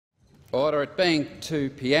Order. It being 2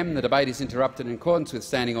 p.m, the debate is interrupted. In accordance with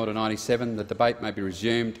Standing Order 97, the debate may be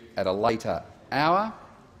resumed at a later hour.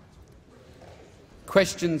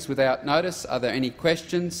 Questions without notice. Are there any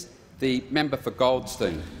questions? The member for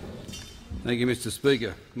Goldstein. Thank you, Mr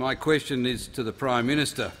Speaker. My question is to the Prime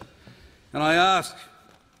Minister, and I ask,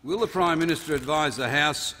 will the Prime Minister advise the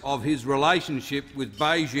House of his relationship with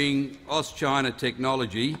Beijing Aus-China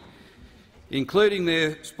Technology, including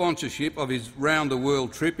their sponsorship of his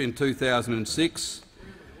round-the-world trip in 2006,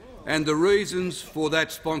 and the reasons for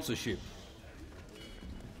that sponsorship?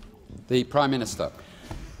 The Prime Minister.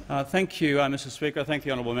 Thank you, Mr Speaker. I thank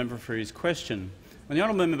the honourable member for his question. When the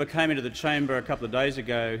honourable member came into the chamber a couple of days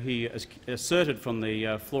ago, he asserted from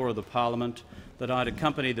the floor of the parliament that I'd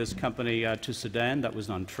accompanied this company to Sudan. That was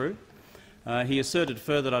untrue. He asserted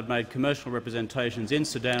further that I'd made commercial representations in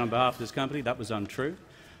Sudan on behalf of this company. That was untrue.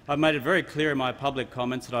 I've made it very clear in my public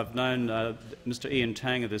comments that I've known Mr Ian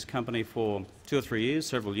Tang of this company for 2 or 3 years,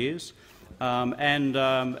 several years,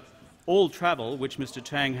 all travel which Mr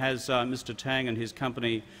Tang and his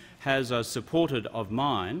company has supported of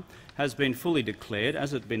mine has been fully declared,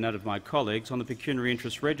 as has been that of my colleagues, on the pecuniary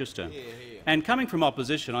interest register. And coming from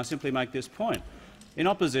opposition, I simply make this point. In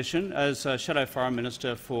opposition, as Shadow Foreign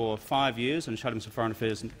Minister for 5 years and Shadow Minister for Foreign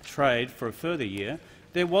Affairs and Trade for a further year,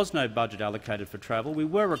 there was no budget allocated for travel. We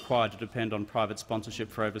were required to depend on private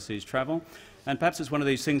sponsorship for overseas travel, and perhaps it's one of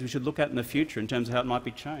these things we should look at in the future in terms of how it might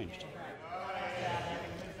be changed.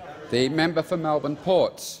 The member for Melbourne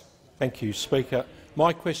Ports. Thank you, Speaker.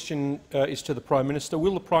 My question is to the Prime Minister.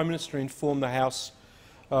 Will the Prime Minister inform the House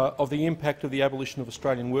of the impact of the abolition of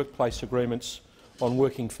Australian workplace agreements on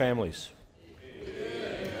working families?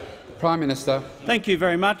 Prime Minister. Thank you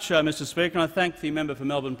very much, Mr Speaker, and I thank the member for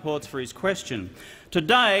Melbourne Ports for his question.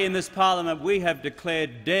 Today in this parliament we have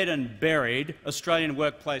declared dead and buried Australian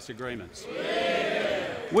workplace agreements.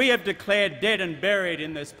 We have declared dead and buried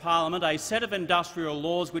in this parliament a set of industrial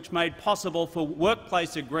laws which made possible for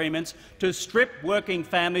workplace agreements to strip working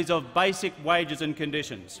families of basic wages and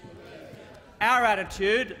conditions. Our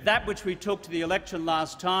attitude, that which we took to the election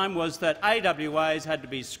last time, was that AWAs had to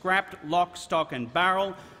be scrapped lock, stock and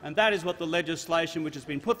barrel, and that is what the legislation which has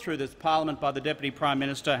been put through this parliament by the Deputy Prime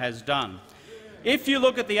Minister has done. If you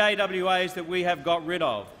look at the AWAs that we have got rid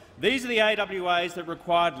of, these are the AWAs that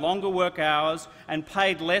required longer work hours and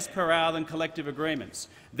paid less per hour than collective agreements.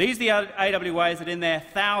 These are the AWAs that in their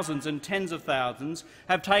thousands and tens of thousands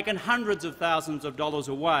have taken hundreds of thousands of dollars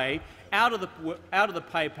away out of the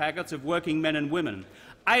pay packets of working men and women.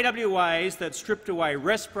 AWAs that stripped away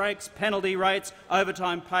rest breaks, penalty rates,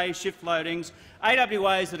 overtime pay, shift loadings.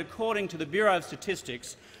 AWAs that, according to the Bureau of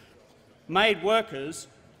Statistics, made workers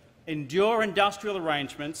endure industrial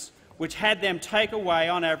arrangements which had them take away,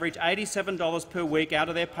 on average, $87 per week out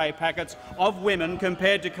of their pay packets of women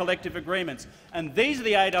compared to collective agreements. And these are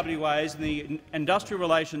the AWAs and the industrial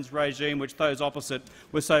relations regime which those opposite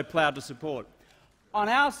were so proud to support. On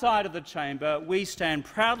our side of the chamber, we stand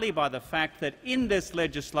proudly by the fact that in this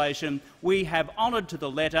legislation we have honoured to the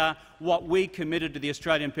letter what we committed to the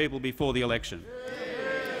Australian people before the election.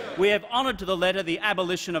 We have honoured to the letter the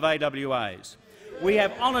abolition of AWAs. We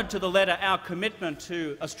have honoured to the letter our commitment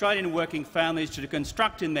to Australian working families to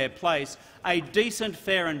construct in their place a decent,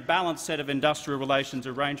 fair and balanced set of industrial relations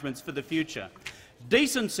arrangements for the future.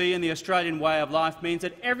 Decency in the Australian way of life means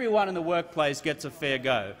that everyone in the workplace gets a fair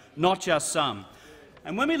go, not just some.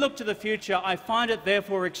 And when we look to the future, I find it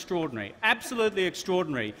therefore extraordinary, absolutely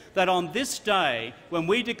extraordinary, that on this day, when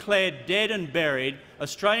we declare dead and buried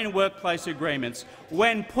Australian workplace agreements,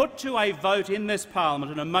 when put to a vote in this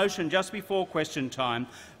parliament, and a motion just before question time,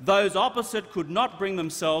 those opposite could not bring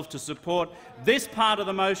themselves to support this part of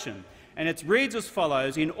the motion. And it reads as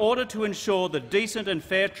follows: in order to ensure the decent and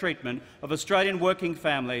fair treatment of Australian working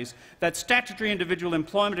families, that statutory individual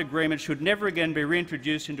employment agreements should never again be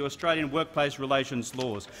reintroduced into Australian workplace relations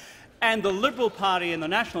laws. And the Liberal Party and the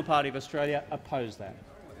National Party of Australia oppose that.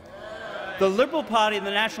 The Liberal Party and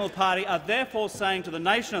the National Party are therefore saying to the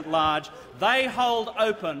nation at large they hold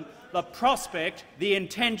open the prospect, the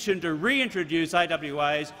intention to reintroduce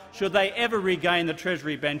AWAs should they ever regain the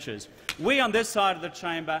Treasury benches. We on this side of the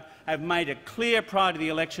chamber have made it clear prior to the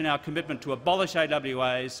election our commitment to abolish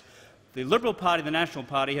AWAs. The Liberal Party and the National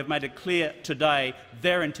Party have made it clear today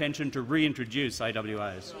their intention to reintroduce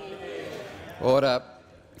AWAs. Order.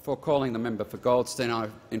 Before calling the member for Goldstein, I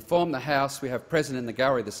inform the House we have present in the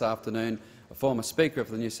gallery this afternoon a former Speaker of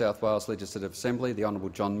the New South Wales Legislative Assembly, the Honourable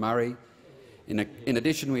John Murray. In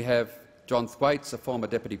addition, we have John Thwaites, a former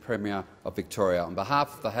Deputy Premier of Victoria. On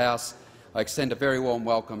behalf of the House, I extend a very warm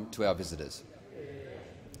welcome to our visitors.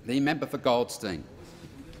 The member for Goldstein.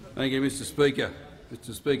 Thank you, Mr Speaker.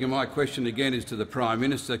 Mr Speaker, my question again is to the Prime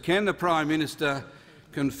Minister. Can the Prime Minister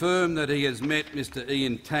confirm that he has met Mr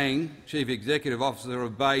Ian Tang, Chief Executive Officer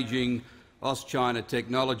of Beijing Auschina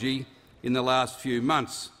Technology, in the last few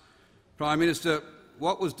months? Prime Minister,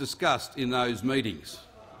 what was discussed in those meetings?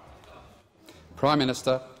 Prime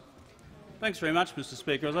Minister. Thanks very much, Mr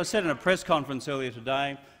Speaker. As I said in a press conference earlier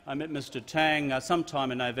today, I met Mr Tang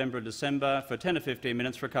sometime in November or December for 10 or 15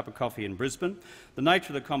 minutes for a cup of coffee in Brisbane. The nature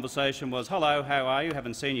of the conversation was, "Hello, how are you?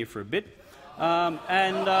 Haven't seen you for a bit."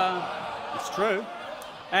 It's true.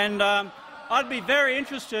 And I'd be very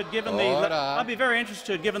interested, given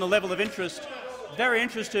the level of interest. Very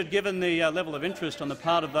interested, given the level of interest on the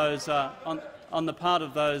part of those on the part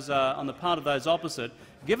of those opposite.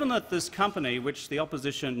 Given that this company, which the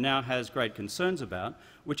opposition now has great concerns about,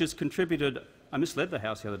 which has contributed, I misled the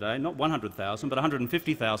House the other day, not $100,000 but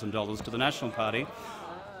 $150,000 to the National Party.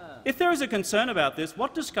 If there is a concern about this,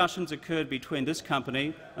 what discussions occurred between this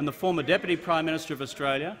company and the former Deputy Prime Minister of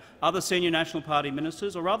Australia, other senior National Party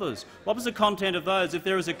ministers or others? What was the content of those? If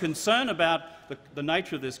there is a concern about the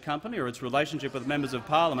nature of this company or its relationship with members of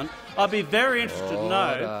parliament, I'd be very interested to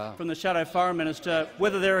know from the Shadow Foreign Minister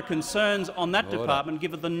whether there are concerns on that department,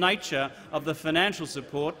 given the nature of the financial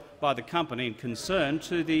support by the company in concern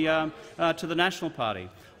to the National Party.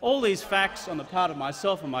 All these facts on the part of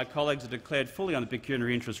myself and my colleagues are declared fully on the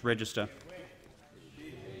pecuniary interest register.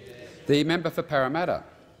 The member for Parramatta.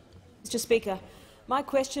 Mr Speaker, my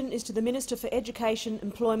question is to the Minister for Education,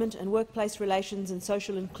 Employment and Workplace Relations and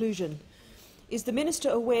Social Inclusion. Is the Minister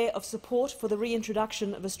aware of support for the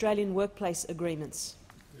reintroduction of Australian workplace agreements?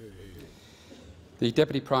 The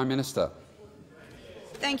Deputy Prime Minister.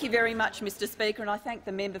 Thank you very much, Mr Speaker, and I thank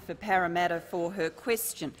the member for Parramatta for her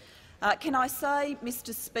question. Can I say,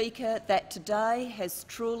 Mr Speaker, that today has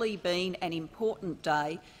truly been an important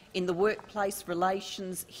day in the workplace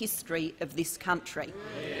relations history of this country.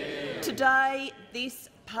 Today, this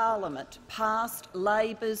parliament passed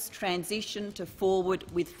Labor's Transition to Forward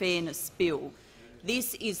with Fairness bill.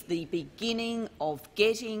 This is the beginning of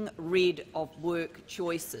getting rid of work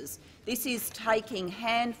choices. This is taking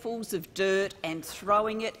handfuls of dirt and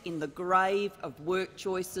throwing it in the grave of work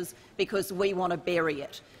choices because we want to bury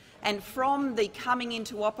it. And from the coming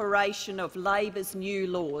into operation of Labor's new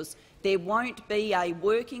laws, there won't be a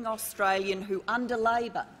working Australian who, under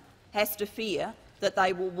Labor, has to fear that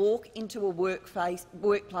they will walk into a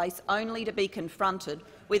workplace only to be confronted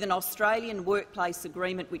with an Australian workplace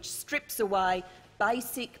agreement which strips away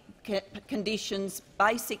basic conditions,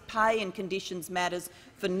 basic pay and conditions matters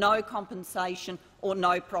for no compensation or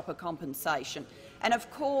no proper compensation. And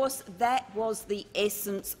of course, that was the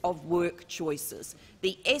essence of work choices.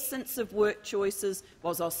 The essence of work choices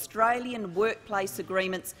was Australian workplace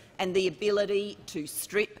agreements and the ability to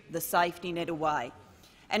strip the safety net away.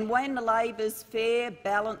 And when Labor's fair,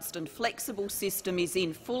 balanced and flexible system is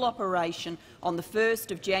in full operation on the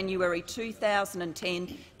 1st of January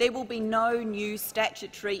 2010, there will be no new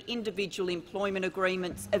statutory individual employment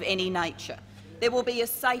agreements of any nature. There will be a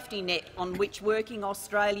safety net on which working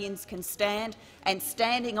Australians can stand, and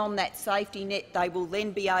standing on that safety net they will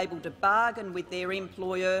then be able to bargain with their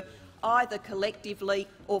employer either collectively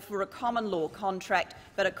or for a common law contract,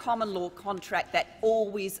 but a common law contract that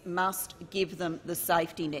always must give them the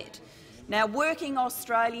safety net. Now, working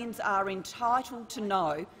Australians are entitled to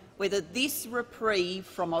know whether this reprieve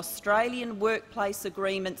from Australian workplace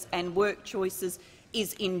agreements and work choices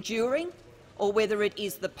is enduring, or whether it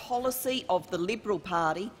is the policy of the Liberal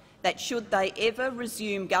Party that, should they ever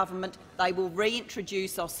resume government, they will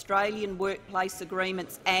reintroduce Australian workplace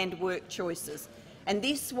agreements and work choices. And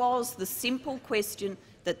this was the simple question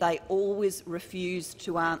that they always refused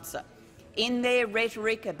to answer. In their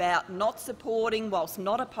rhetoric about not supporting whilst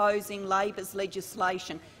not opposing Labor's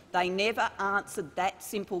legislation, they never answered that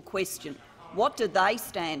simple question. What do they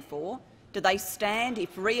stand for? Do they stand,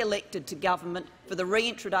 if re-elected to government, for the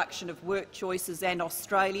reintroduction of work choices and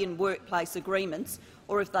Australian workplace agreements,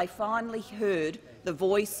 or have they finally heard the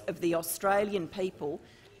voice of the Australian people,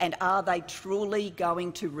 and are they truly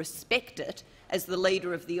going to respect it, as the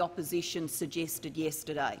Leader of the Opposition suggested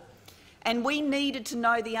yesterday? And we needed to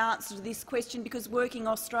know the answer to this question because working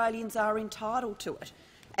Australians are entitled to it.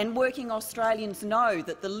 And working Australians know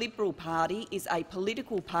that the Liberal Party is a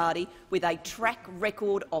political party with a track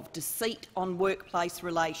record of deceit on workplace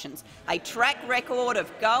relations, a track record of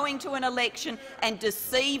going to an election and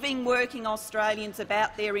deceiving working Australians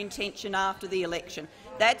about their intention after the election.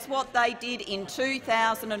 That's what they did in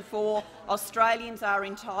 2004. Australians are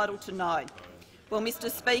entitled to know. Well, Mr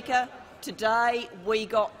Speaker, today we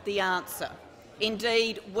got the answer.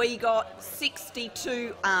 Indeed, we got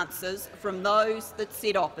 62 answers from those that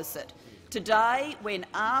sit opposite. Today, when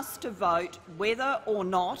asked to vote whether or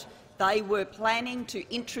not they were planning to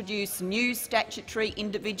introduce new statutory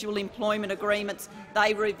individual employment agreements,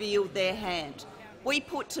 they revealed their hand. We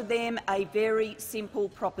put to them a very simple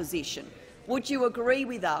proposition. Would you agree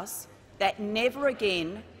with us that never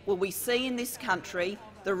again will we see in this country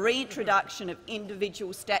the reintroduction of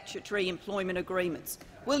individual statutory employment agreements?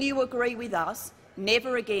 Will you agree with us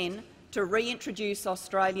never again to reintroduce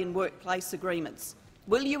Australian workplace agreements?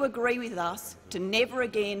 Will you agree with us to never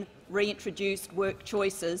again reintroduce work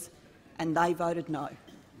choices? And they voted no.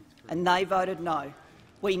 And they voted no.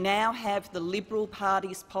 We now have the Liberal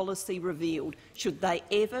Party's policy revealed. Should they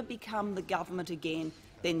ever become the government again,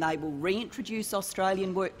 then they will reintroduce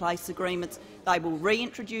Australian workplace agreements, they will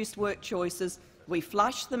reintroduce work choices. We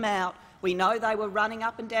flushed them out. We know they were running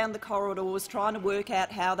up and down the corridors trying to work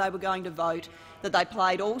out how they were going to vote, that they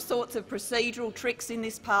played all sorts of procedural tricks in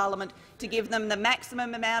this parliament to give them the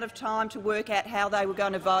maximum amount of time to work out how they were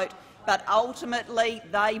going to vote, but ultimately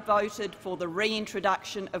they voted for the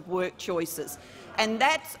reintroduction of work choices. And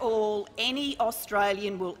that's all any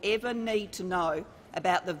Australian will ever need to know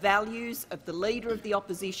about the values of the Leader of the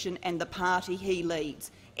Opposition and the party he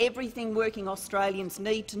leads. Everything working Australians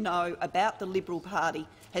need to know about the Liberal Party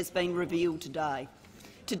has been revealed today.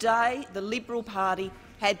 Today, the Liberal Party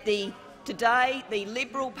had the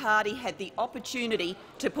opportunity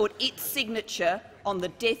to put its signature on the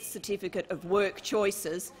death certificate of work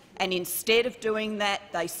choices, and instead of doing that,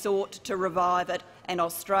 they sought to revive it, and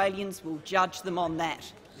Australians will judge them on that.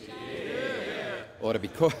 Order.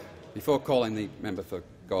 Before calling the member for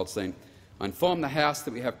Goldstein, I inform the House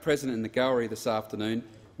that we have present in the gallery this afternoon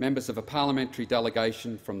members of a parliamentary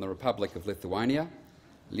delegation from the Republic of Lithuania,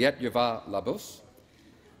 Lietuva Labus.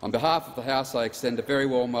 On behalf of the House, I extend a very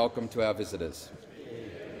warm welcome to our visitors.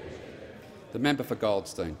 The member for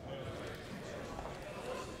Goldstein.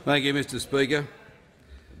 Thank you, Mr Speaker.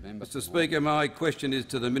 Mr Speaker, my question is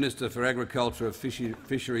to the Minister for Agriculture,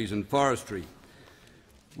 Fisheries and Forestry.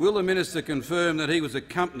 Will the minister confirm that he was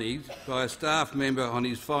accompanied by a staff member on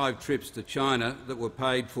his 5 trips to China that were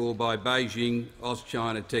paid for by Beijing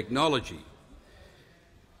Aus-China Technology?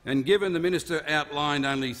 And given the minister outlined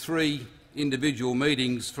only 3 individual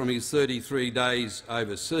meetings from his 33 days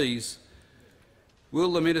overseas,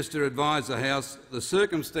 will the minister advise the House the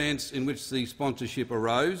circumstance in which the sponsorship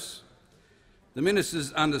arose, the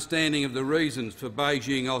minister's understanding of the reasons for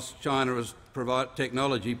Beijing Aus-China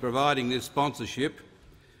Technology providing this sponsorship,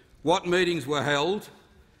 what meetings were held,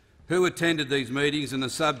 who attended these meetings and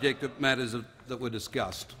the subject of matters that were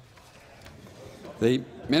discussed? The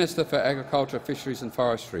Minister for Agriculture, Fisheries and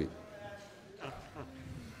Forestry.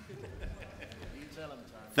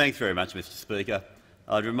 Thanks very much, Mr Speaker.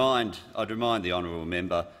 I'd remind the honourable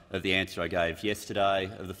member of the answer I gave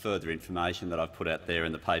yesterday, of the further information that I've put out there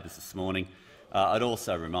in the papers this morning. I'd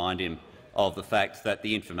also remind him of the fact that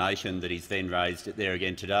the information that he's then raised there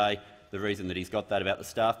again today, the reason that he's got that about the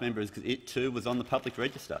staff member is because it too was on the public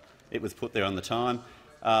register. It was put there on the time.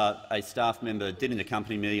 A staff member didn't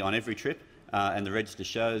accompany me on every trip, and the register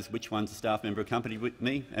shows which ones a staff member accompanied with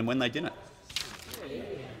me and when they didn't.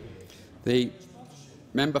 The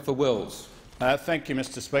member for Wills. Thank you,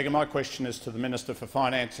 Mr Speaker. My question is to the Minister for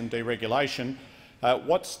Finance and Deregulation.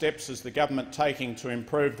 What steps is the government taking to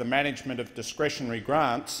improve the management of discretionary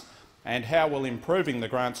grants, and how will improving the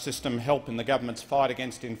grant system help in the government's fight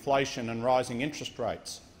against inflation and rising interest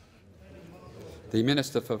rates? The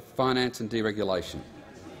Minister for Finance and Deregulation.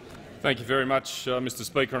 Thank you very much, Mr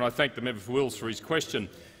Speaker, and I thank the member for Wills for his question.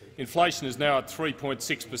 Inflation is now at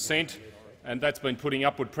 3.6%, and that's been putting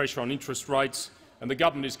upward pressure on interest rates, and the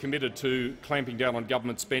government is committed to clamping down on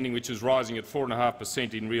government spending, which is rising at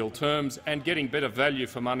 4.5% in real terms, and getting better value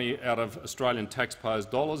for money out of Australian taxpayers'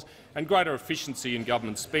 dollars and greater efficiency in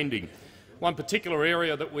government spending. One particular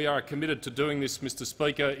area that we are committed to doing this, Mr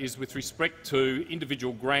Speaker, is with respect to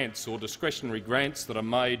individual grants or discretionary grants that are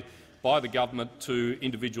made by the government to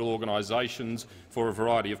individual organisations for a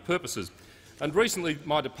variety of purposes. And recently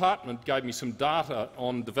my department gave me some data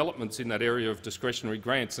on developments in that area of discretionary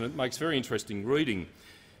grants, and it makes very interesting reading.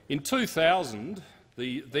 In 2000,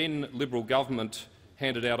 the then Liberal government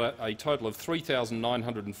handed out a total of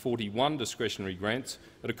 3,941 discretionary grants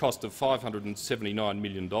at a cost of $579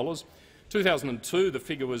 million. 2002, the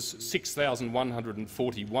figure was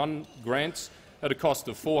 6,141 grants at a cost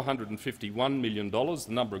of $451 million. The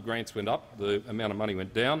number of grants went up, the amount of money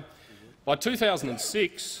went down. By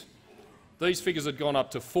 2006, these figures had gone up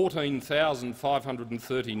to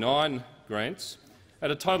 14,539 grants at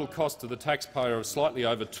a total cost to the taxpayer of slightly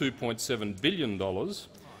over $2.7 billion.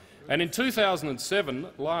 And in 2007,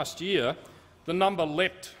 last year, the number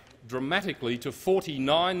leapt dramatically to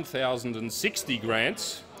 49,060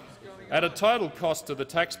 grants at a total cost to the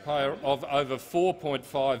taxpayer of over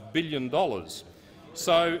 $4.5 billion.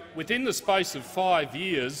 So, within the space of 5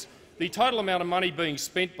 years, the total amount of money being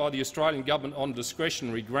spent by the Australian government on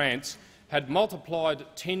discretionary grants had multiplied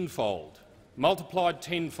tenfold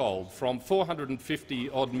from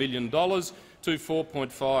 $450-odd million to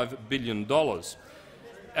 $4.5 billion.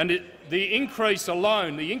 And the increase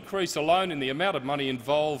alone in the amount of money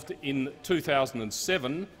involved in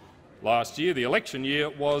 2007, last year, the election year,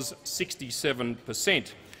 was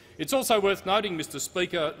 67%. It's also worth noting, Mr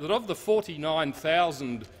Speaker, that of the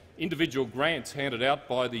 49,000 individual grants handed out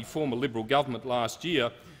by the former Liberal government last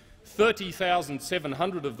year,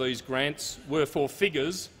 30,700 of these grants were for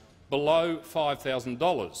figures below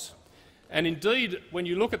 $5,000. And indeed, when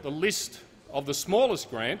you look at the list of the smallest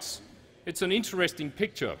grants, it's an interesting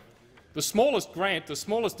picture. The smallest grant, the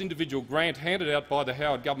smallest individual grant handed out by the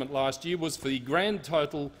Howard government last year was for the grand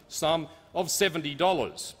total sum of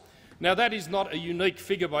 $70. Now, that is not a unique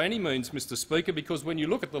figure by any means, Mr Speaker, because when you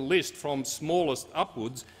look at the list from smallest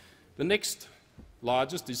upwards, the next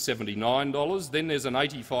largest is $79, then there's an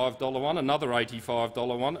 $85 one, another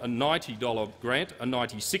 $85 one, a $90 grant, a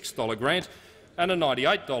 $96 grant and a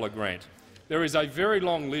 $98 grant. There is a very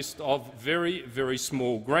long list of very, very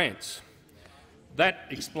small grants. That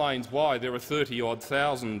explains why there are 30-odd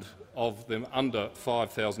thousand of them under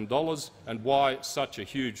 $5,000 and why such a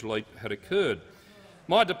huge leap had occurred.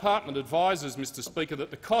 My department advises, Mr Speaker,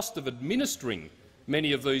 that the cost of administering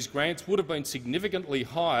many of these grants would have been significantly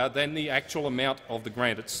higher than the actual amount of the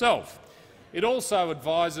grant itself. It also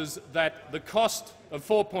advises that the cost of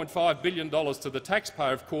 $4.5 billion to the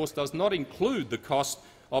taxpayer, of course, does not include the cost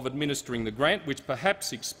of administering the grant, which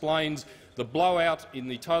perhaps explains the blowout in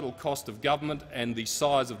the total cost of government and the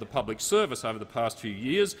size of the public service over the past few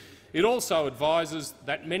years. It also advises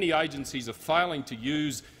that many agencies are failing to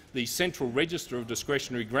use the central register of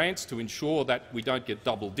discretionary grants to ensure that we don't get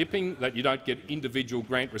double dipping, that you don't get individual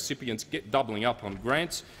grant recipients doubling up on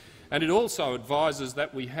grants. And it also advises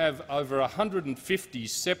that we have over 150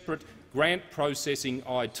 separate grant processing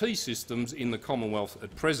IT systems in the Commonwealth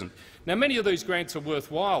at present. Now, many of these grants are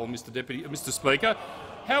worthwhile, Mr Speaker.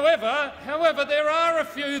 However, there are a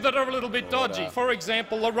few that are a little bit dodgy. For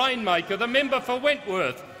example, the Rainmaker, the member for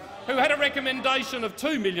Wentworth, who had a recommendation of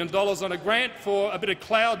 $2 million on a grant for a bit of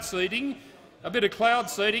cloud seeding,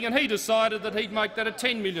 and he decided that he'd make that a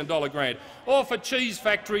 $10 million grant. Or for cheese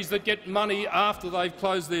factories that get money after they've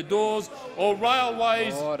closed their doors, or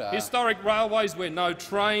railways, historic railways where no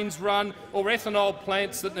trains run, or ethanol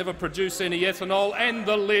plants that never produce any ethanol, and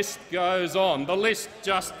the list goes on. The list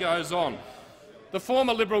just goes on. The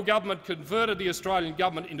former Liberal government converted the Australian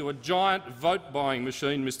government into a giant vote-buying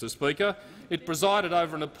machine, Mr Speaker. It presided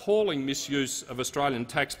over an appalling misuse of Australian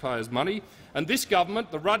taxpayers' money, and this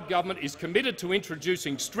government, the Rudd government, is committed to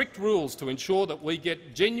introducing strict rules to ensure that we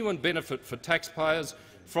get genuine benefit for taxpayers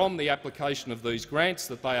from the application of these grants,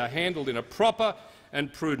 that they are handled in a proper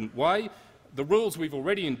and prudent way. The rules we've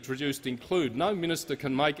already introduced include no minister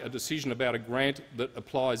can make a decision about a grant that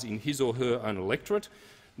applies in his or her own electorate.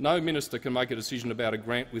 No minister can make a decision about a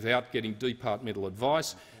grant without getting departmental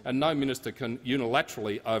advice, and no minister can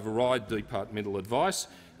unilaterally override departmental advice,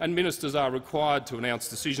 and ministers are required to announce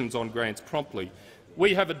decisions on grants promptly.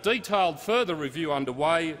 We have a detailed further review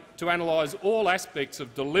underway to analyse all aspects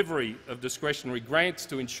of delivery of discretionary grants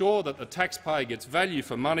to ensure that the taxpayer gets value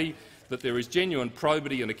for money, that there is genuine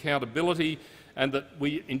probity and accountability, and that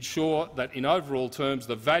we ensure that, in overall terms,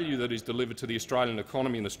 the value that is delivered to the Australian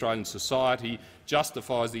economy and Australian society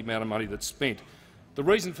justifies the amount of money that's spent. The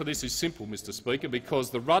reason for this is simple, Mr Speaker, because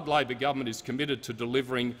the Rudd Labor government is committed to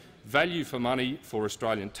delivering value for money for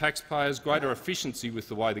Australian taxpayers, greater efficiency with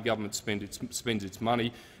the way the government spends its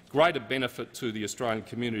money, greater benefit to the Australian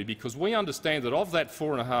community, because we understand that of that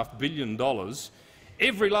 $4.5 billion,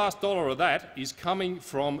 every last dollar of that is coming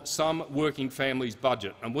from some working family's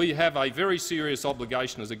budget, and we have a very serious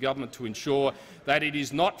obligation as a government to ensure that it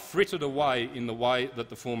is not frittered away in the way that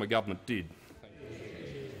the former government did.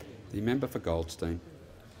 The member for Goldstein.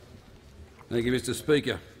 Thank you, Mr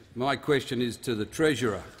Speaker. My question is to the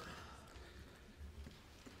Treasurer.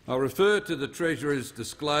 I refer to the Treasurer's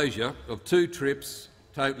disclosure of 2 trips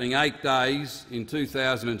totalling 8 days in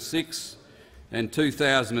 2006 and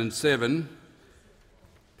 2007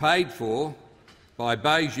 paid for by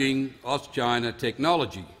Beijing Auschina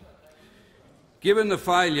Technology. Given the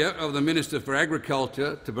failure of the Minister for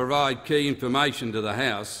Agriculture to provide key information to the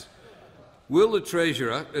House, will the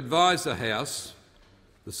Treasurer advise the House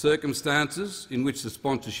the circumstances in which the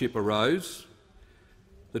sponsorship arose,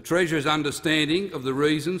 the Treasurer's understanding of the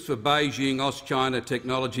reasons for Beijing Auschina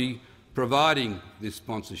Technology providing this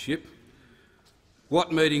sponsorship,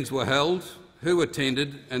 what meetings were held, who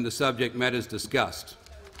attended and the subject matters discussed?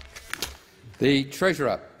 The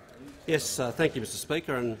Treasurer. Yes, thank you, Mr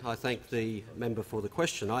Speaker, and I thank the member for the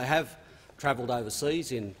question. I have travelled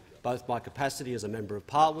overseas in both my capacity as a Member of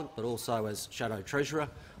Parliament but also as Shadow Treasurer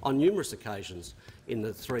on numerous occasions in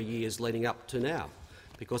the 3 years leading up to now,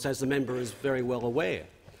 because, as the member is very well aware,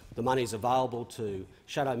 the monies available to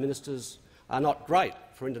Shadow Ministers are not great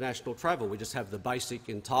for international travel. We just have the basic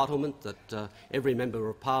entitlement that every Member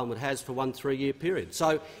of Parliament has for one 3-year period.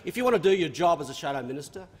 So if you want to do your job as a Shadow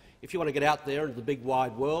Minister, if you want to get out there into the big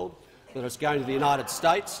wide world, whether it's going to the United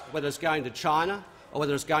States, whether it's going to China or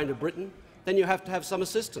whether it's going to Britain, then you have to have some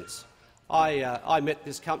assistance. I met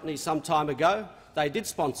this company some time ago. They did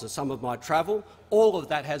sponsor some of my travel. All of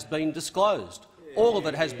that has been disclosed. All of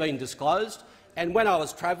it has been disclosed. And when I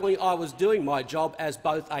was travelling, I was doing my job as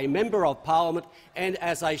both a Member of Parliament and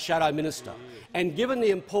as a Shadow Minister. And given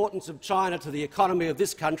the importance of China to the economy of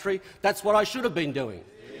this country, that's what I should have been doing.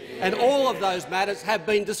 And all of those matters have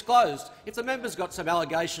been disclosed. If the member's got some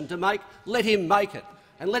allegation to make, let him make it,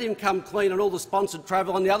 and let him come clean on all the sponsored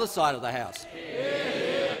travel on the other side of the House.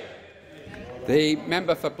 The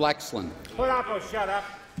member for Blaxland. Put up or shut up.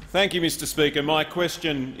 Thank you, Mr Speaker. My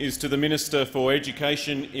question is to the Minister for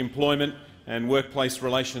Education, Employment and Workplace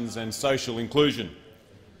Relations and Social Inclusion.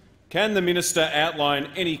 Can the minister outline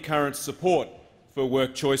any current support for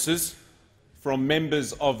work choices from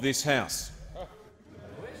members of this House?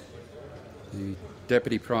 The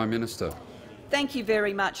Deputy Prime Minister. Thank you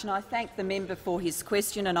very much, and I thank the member for his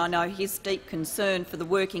question, and I know his deep concern for the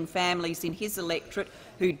working families in his electorate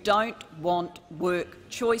who don't want work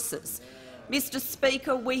choices. Mr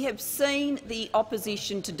Speaker, we have seen the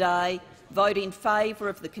opposition today vote in favour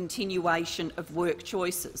of the continuation of work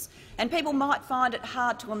choices, and people might find it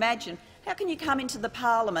hard to imagine how can you come into the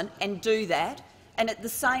parliament and do that and at the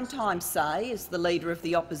same time say, as the Leader of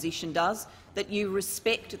the Opposition does, that you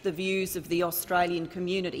respect the views of the Australian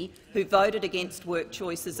community who voted against work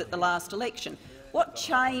choices at the last election. What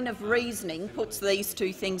chain of reasoning puts these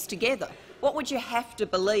two things together? What would you have to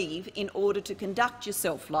believe in order to conduct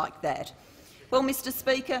yourself like that? Well, Mr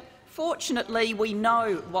Speaker, fortunately we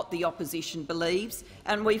know what the opposition believes,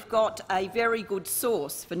 and we've got a very good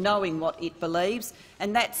source for knowing what it believes,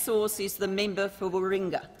 and that source is the member for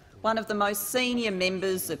Warringah, one of the most senior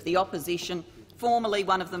members of the opposition, formerly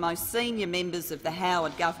one of the most senior members of the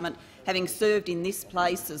Howard government, having served in this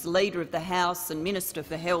place as Leader of the House and Minister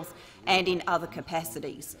for Health and in other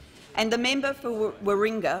capacities. And the member for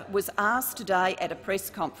Warringah was asked today at a press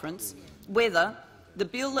conference whether the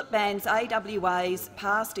bill that bans AWAs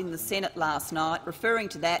passed in the Senate last night, referring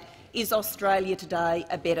to that, is Australia today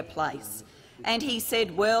a better place? And he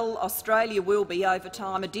said, well, Australia will be over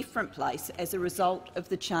time a different place as a result of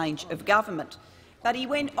the change of government. But he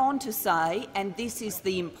went on to say, and this is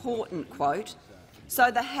the important quote,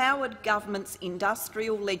 so the Howard government's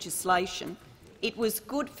industrial legislation, it was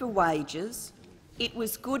good for wages, it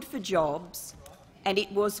was good for jobs, and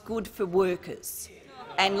it was good for workers.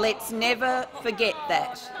 And let's never forget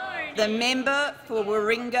that. The member for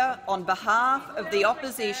Warringah, on behalf of the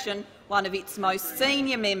opposition, one of its most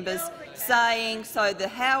senior members, saying so the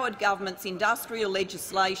Howard government's industrial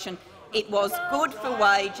legislation, it was good for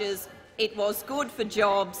wages, it was good for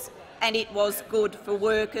jobs and it was good for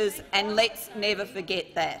workers, and let's never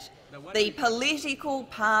forget that. The political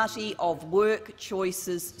party of work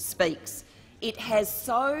choices speaks. It has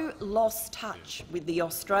so lost touch with the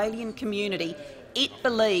Australian community, it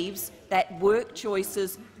believes that work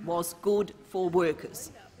choices was good for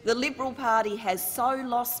workers. The Liberal Party has so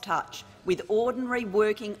lost touch with ordinary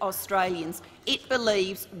working Australians, it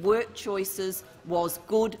believes work choices was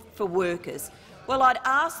good for workers. Well, I'd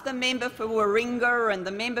ask the member for Warringah and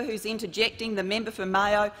the member who's interjecting, the member for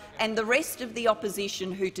Mayo, and the rest of the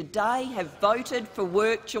opposition who today have voted for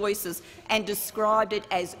work choices and described it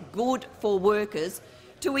as good for workers,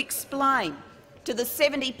 to explain to the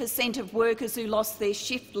 70% of workers who lost their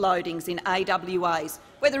shift loadings in AWAs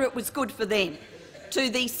whether it was good for them, to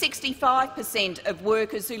the 65% of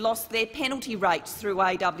workers who lost their penalty rates through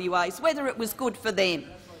AWAs, whether it was good for them,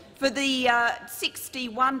 for the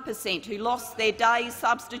 61% who lost their days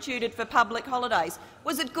substituted for public holidays,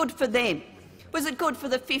 was it good for them? Was it good for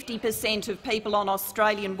the 50% of people on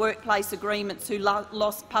Australian workplace agreements who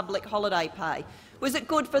lost public holiday pay? Was it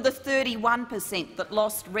good for the 31% that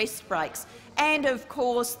lost rest breaks? And, of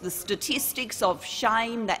course, the statistics of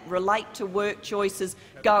shame that relate to work choices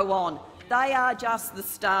go on. They are just the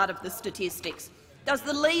start of the statistics. Does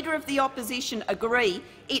the Leader of the Opposition agree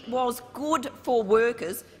it was good for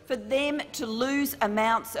workers for them to lose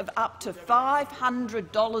amounts of up to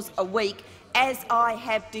 $500 a week, as I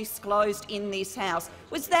have disclosed in this House?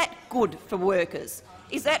 Was that good for workers?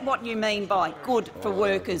 Is that what you mean by good for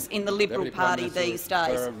workers in the Liberal Party these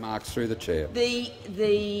days? Remarks through the chair. The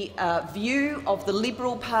view of the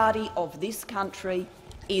Liberal Party of this country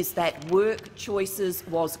is that work choices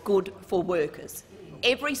was good for workers.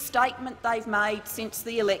 Every statement they've made since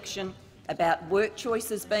the election about work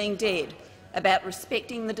choices being dead, about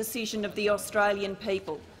respecting the decision of the Australian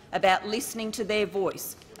people, about listening to their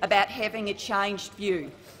voice, about having a changed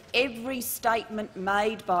view, every statement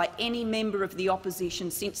made by any member of the opposition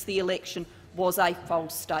since the election was a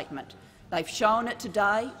false statement. They've shown it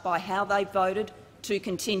today by how they voted to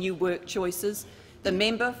continue work choices. The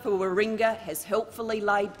member for Warringah has helpfully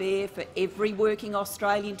laid bare for every working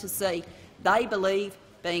Australian to see they believe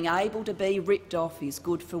being able to be ripped off is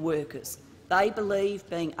good for workers. They believe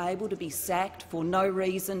being able to be sacked for no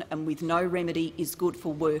reason and with no remedy is good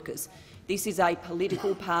for workers. This is a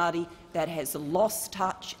political party that has lost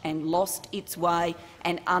touch and lost its way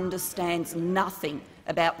and understands nothing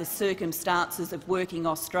about the circumstances of working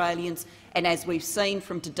Australians, and as we've seen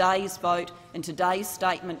from today's vote and today's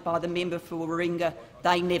statement by the member for Warringah,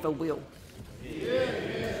 they never will.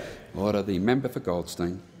 Order. The member for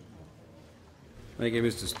Goldstein. Thank you,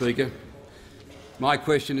 Mr Speaker. My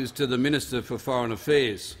question is to the Minister for Foreign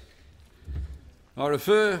Affairs. I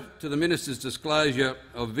refer to the Minister's disclosure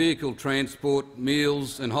of vehicle transport,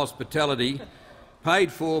 meals and hospitality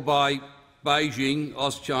paid for by Beijing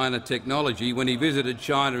Aus-China Technology when he visited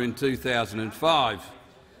China in 2005.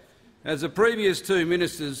 As the previous two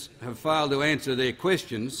ministers have failed to answer their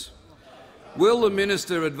questions, will the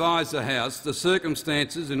minister advise the House the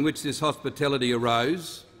circumstances in which this hospitality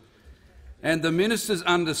arose and the minister's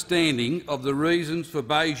understanding of the reasons for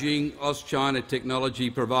Beijing Aus-China Technology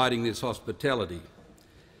providing this hospitality?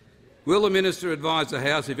 Will the minister advise the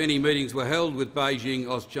House if any meetings were held with Beijing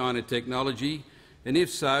Aus-China Technology, and if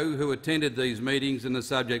so, who attended these meetings and the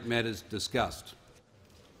subject matters discussed?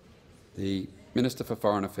 The Minister for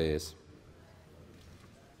Foreign Affairs.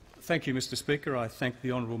 Thank you, Mr Speaker. I thank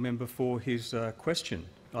the honourable member for his question.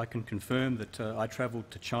 I can confirm that I travelled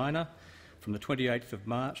to China from the 28th of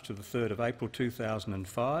March to the 3rd of April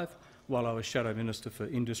 2005 while I was Shadow Minister for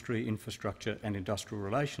Industry, Infrastructure and Industrial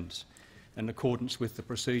Relations. In accordance with the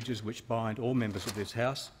procedures which bind all members of this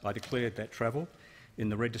House, I declared that travel in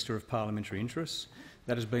the Register of Parliamentary Interests.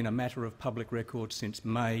 That has been a matter of public record since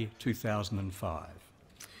May 2005.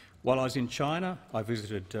 While I was in China, I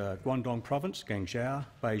visited Guangdong Province, Guangzhou,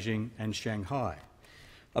 Beijing and Shanghai.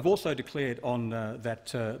 I've also declared on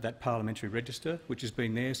that parliamentary register, which has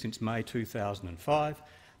been there since May 2005,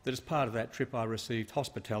 that as part of that trip I received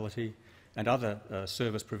hospitality and other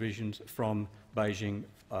service provisions from Beijing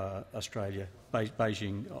Australia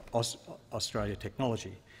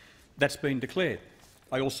Technology. That's been declared.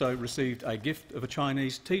 I also received a gift of a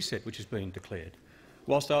Chinese tea set, which has been declared.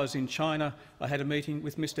 Whilst I was in China, I had a meeting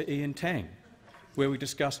with Mr Ian Tang, where we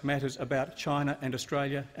discussed matters about China and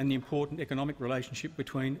Australia and the important economic relationship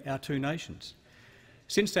between our two nations.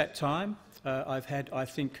 Since that time, I've had, I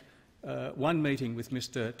think, one meeting with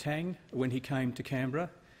Mr Tang when he came to Canberra,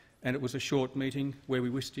 and it was a short meeting where we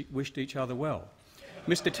wished each other well.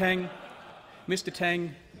 Mr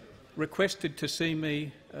Tang requested to see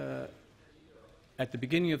me at the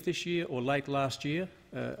beginning of this year or late last year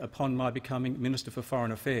upon my becoming Minister for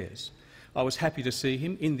Foreign Affairs. I was happy to see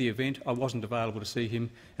him. In the event I wasn't available to see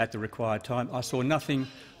him at the required time, I saw nothing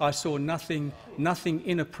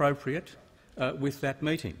inappropriate with that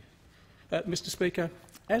meeting. Mr Speaker,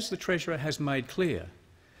 as the Treasurer has made clear,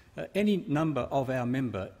 any number of our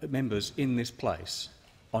members in this place,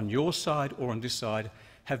 on your side or on this side,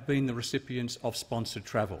 have been the recipients of sponsored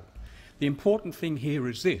travel. The important thing here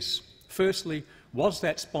is this. Firstly, was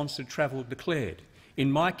that sponsored travel declared?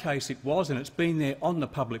 In my case it was, and it's been there on the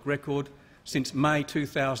public record since May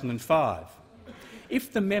 2005.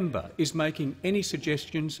 If the member is making any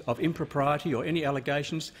suggestions of impropriety or any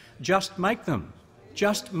allegations, just make them.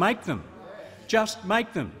 Just make them. Just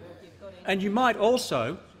make them. And you might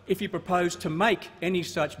also, if you propose to make any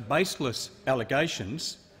such baseless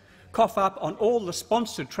allegations, cough up on all the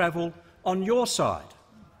sponsored travel on your side.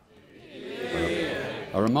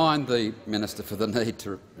 I remind the Minister for the need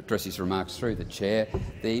to address his remarks through the chair.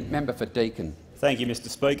 The member for Deakin. Thank you, Mr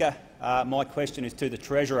Speaker. My question is to the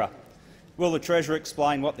Treasurer. Will the Treasurer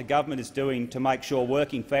explain what the government is doing to make sure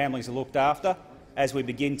working families are looked after as we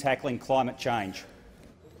begin tackling climate change?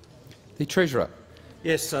 The Treasurer.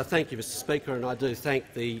 Yes, thank you, Mr Speaker, and I do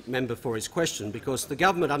thank the member for his question, because the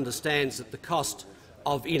government understands that the cost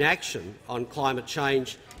of inaction on climate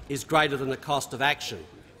change is greater than the cost of action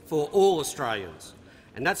for all Australians.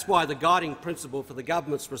 And that's why the guiding principle for the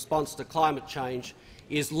government's response to climate change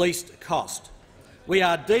is least cost. We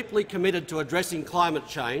are deeply committed to addressing climate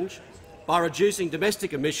change by reducing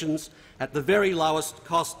domestic emissions at the very lowest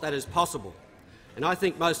cost that is possible. And I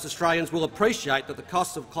think most Australians will appreciate that the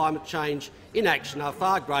costs of climate change inaction are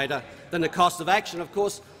far greater than the cost of action. Of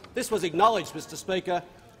course, this was acknowledged, Mr Speaker,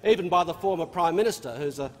 even by the former Prime Minister,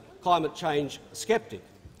 who's a climate change sceptic.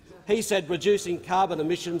 He said reducing carbon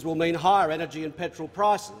emissions will mean higher energy and petrol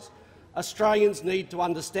prices. Australians need to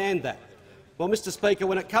understand that. Well, Mr Speaker,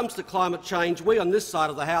 when it comes to climate change, we on this side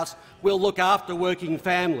of the House will look after working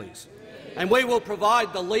families, and we will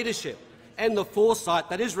provide the leadership and the foresight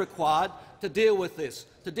that is required to deal with this,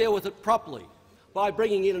 to deal with it properly, by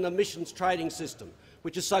bringing in an emissions trading system,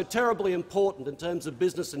 which is so terribly important in terms of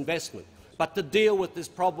business investment, but to deal with this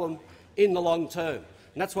problem in the long term.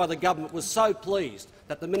 And that's why the government was so pleased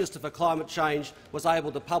that the Minister for Climate Change was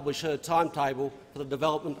able to publish her timetable for the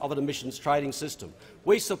development of an emissions trading system.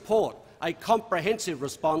 We support a comprehensive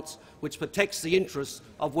response which protects the interests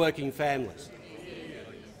of working families.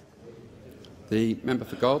 The member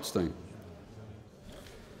for Goldstein.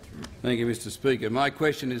 Thank you, Mr Speaker. My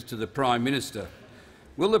question is to the Prime Minister.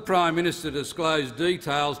 Will the Prime Minister disclose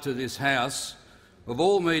details to this House of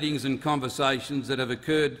all meetings and conversations that have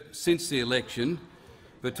occurred since the election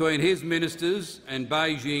between his ministers and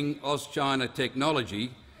Beijing Aus-China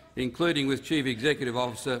Technology, including with Chief Executive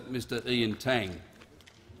Officer Mr Ian Tang?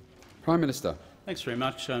 Prime Minister. Thanks very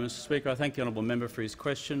much, Mr Speaker. I thank the honourable member for his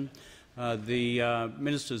question. The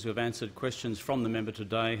ministers who have answered questions from the member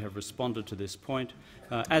today have responded to this point,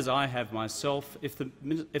 as I have myself. If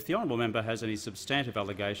the honourable member has any substantive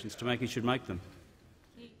allegations to make, he should make them.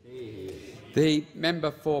 The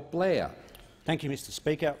member for Blair. Thank you, Mr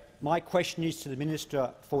Speaker. My question is to the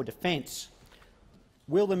Minister for Defence.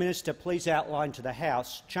 Will the minister please outline to the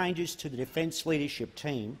House changes to the Defence leadership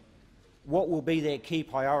team, what will be their key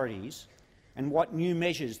priorities, and what new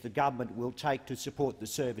measures the government will take to support the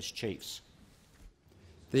service chiefs?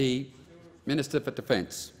 The Minister for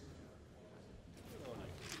Defence.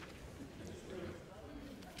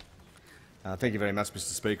 Thank you very much, Mr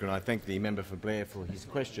Speaker, and I thank the member for Blair for his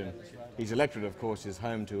question. His electorate, of course, is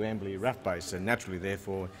home to Amberley RAF Base, and naturally,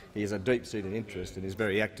 therefore, he has a deep-seated interest and is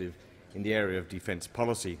very active in the area of defence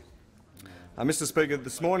policy. Mr Speaker,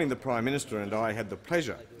 this morning the Prime Minister and I had the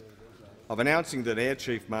pleasure of announcing that Air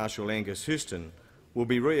Chief Marshal Angus Houston will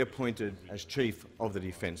be reappointed as Chief of the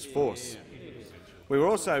Defence Force. We were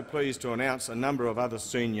also pleased to announce a number of other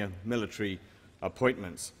senior military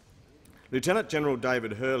appointments. Lieutenant General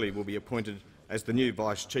David Hurley will be appointed as the new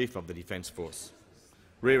Vice Chief of the Defence Force.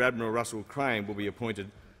 Rear Admiral Russell Crane will be appointed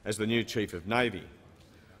as the new Chief of Navy.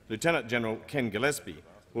 Lieutenant General Ken Gillespie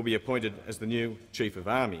will be appointed as the new Chief of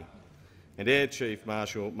Army, and Air Chief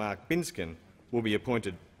Marshal Mark Binskin will be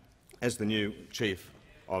appointed as the new Chief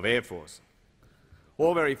of Air Force.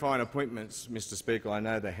 All very fine appointments, Mr Speaker. I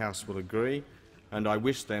know the House will agree, and I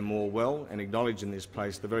wish them all well and acknowledge in this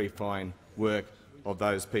place the very fine work of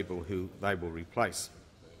those people who they will replace.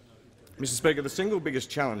 Mr Speaker, the single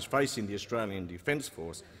biggest challenge facing the Australian Defence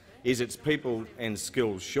Force is its people and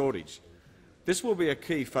skills shortage. This will be a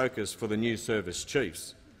key focus for the new service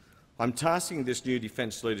chiefs. I'm tasking this new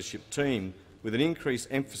defence leadership team with an increased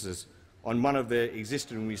emphasis on one of their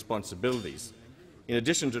existing responsibilities. In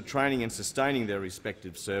addition to training and sustaining their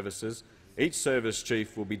respective services, each service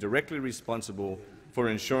chief will be directly responsible for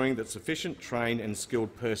ensuring that sufficient trained and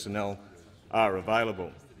skilled personnel are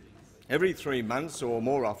available. Every 3 months, or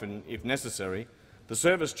more often if necessary, the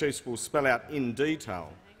service chiefs will spell out in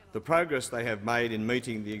detail the progress they have made in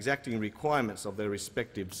meeting the exacting requirements of their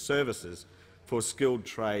respective services for skilled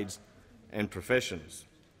trades and professions.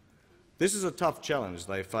 This is a tough challenge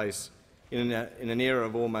they face in an era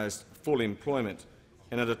of almost full employment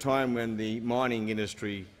and at a time when the mining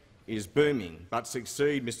industry is booming. But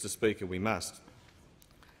succeed, Mr Speaker, we must.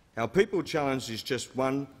 Our people challenge is just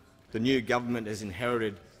one the new government has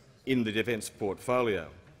inherited in the defence portfolio.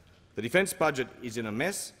 The defence budget is in a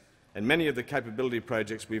mess, and many of the capability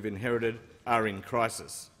projects we've inherited are in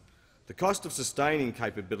crisis. The cost of sustaining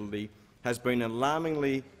capability has been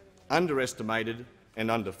alarmingly underestimated and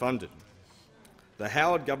underfunded. The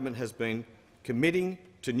Howard government has been committing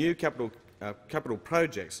to new capital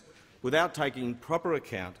projects without taking proper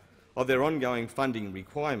account of their ongoing funding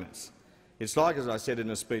requirements. It's like, as I said in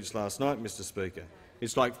a speech last night, Mr Speaker,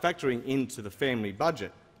 it's like factoring into the family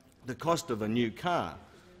budget the cost of a new car,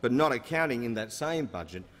 but not accounting in that same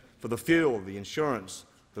budget for the fuel, the insurance,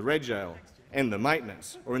 the rego and the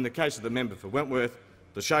maintenance, or in the case of the member for Wentworth,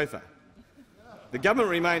 the chauffeur. The government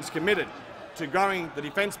remains committed to growing the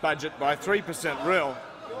defence budget by 3% real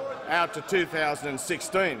out to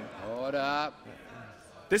 2016. Order.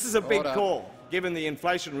 This is a big call, given the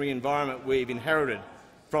inflationary environment we've inherited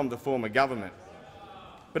from the former government.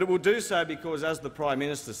 But it will do so because, as the Prime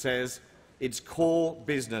Minister says, it's core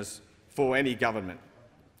business for any government.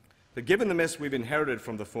 But given the mess we've inherited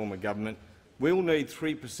from the former government, we'll need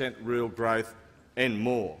 3% real growth and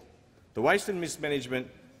more. The waste and mismanagement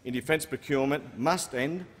in defence procurement must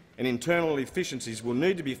end, and internal efficiencies will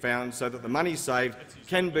need to be found so that the money saved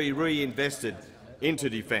can be reinvested into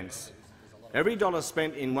defence. Every dollar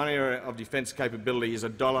spent in one area of defence capability is a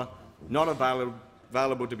dollar not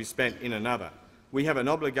available to be spent in another. We have an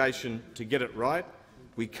obligation to get it right.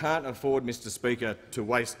 We can't afford, Mr Speaker, to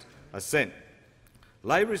waste a cent.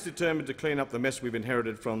 Labor is determined to clean up the mess we've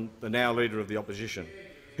inherited from the now Leader of the Opposition,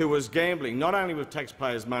 who was gambling not only with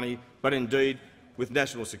taxpayers' money but indeed with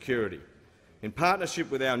national security. In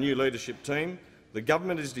partnership with our new leadership team, the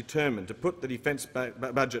government is determined to put the defence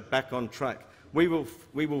budget back on track. We will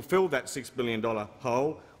fill that $6 billion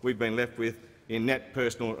hole we've been left with in net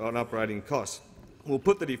personal and operating costs. We'll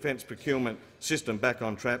put the defence procurement system back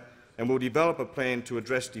on track, and we'll develop a plan to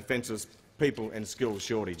address Defence's people and skills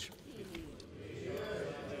shortage.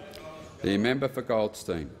 The member for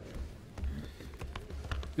Goldstein.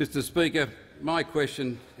 Mr Speaker, my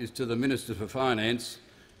question is to the Minister for Finance,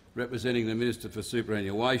 representing the Minister for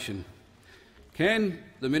Superannuation. Can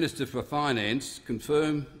the Minister for Finance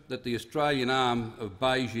confirm that the Australian arm of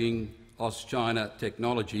Beijing Auschina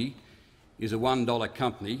Technology is a $1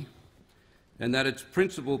 company and that its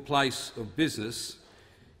principal place of business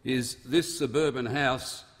is this suburban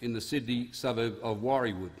house in the Sydney suburb of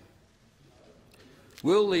Warriewood?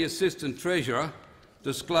 Will the Assistant Treasurer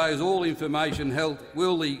disclose all information held?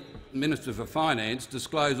 Will the Minister for Finance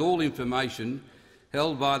disclose all information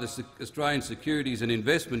held by the Australian Securities and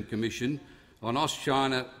Investment Commission on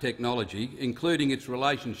Auschina Technology, including its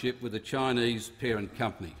relationship with the Chinese parent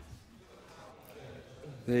company?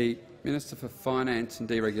 The Minister for Finance and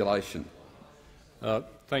Deregulation.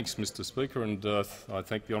 Thanks, Mr Speaker, and I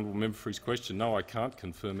thank the honourable member for his question. No, I can't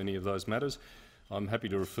confirm any of those matters. I'm happy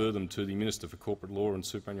to refer them to the Minister for Corporate Law and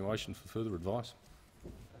Superannuation for further advice.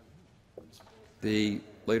 The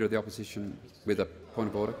Leader of the Opposition with a point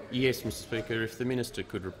of order. Yes, Mr Speaker. If the Minister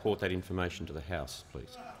could report that information to the House,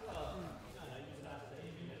 please.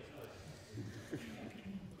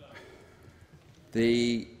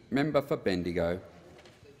 The member for Bendigo.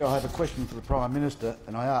 I have a question for the Prime Minister,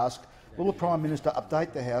 and I ask, will the Prime Minister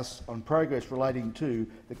update the House on progress relating to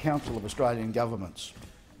the Council of Australian Governments?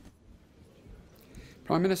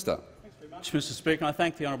 Prime Minister. Thanks very much, Mr Speaker. I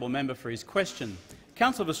thank the honourable member for his question.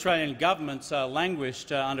 Council of Australian Governments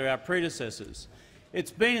languished under our predecessors.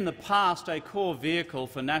 It's been in the past a core vehicle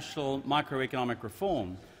for national microeconomic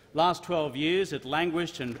reform. Last 12 years it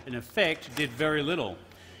languished and, in effect, did very little.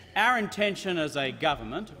 Our intention as a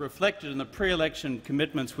government, reflected in the pre-election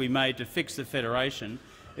commitments we made to fix the federation,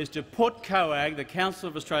 is to put COAG, the Council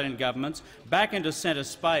of Australian Governments, back into the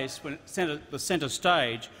centre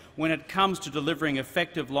stage when it comes to delivering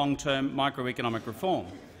effective long-term microeconomic reform.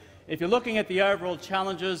 If you're looking at the overall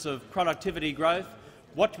challenges of productivity growth,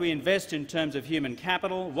 what we invest in terms of human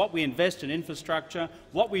capital, what we invest in infrastructure,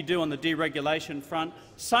 what we do on the deregulation front,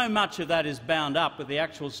 so much of that is bound up with the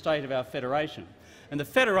actual state of our federation. And the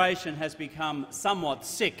federation has become somewhat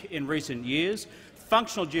sick in recent years,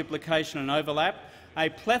 functional duplication and overlap, a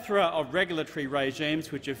plethora of regulatory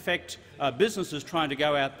regimes which affect businesses trying to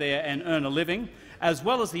go out there and earn a living, as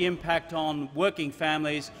well as the impact on working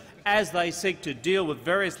families as they seek to deal with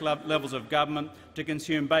various levels of government to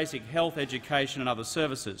consume basic health, education and other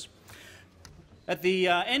services. At the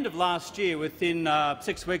end of last year, within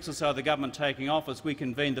 6 weeks or so of the government taking office, we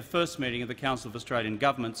convened the first meeting of the Council of Australian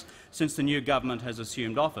Governments since the new government has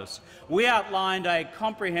assumed office. We outlined a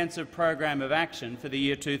comprehensive program of action for the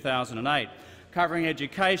year 2008, covering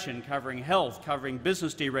education, covering health, covering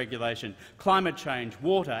business deregulation, climate change,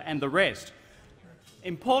 water and the rest.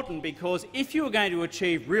 Important because if you are going to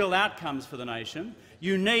achieve real outcomes for the nation,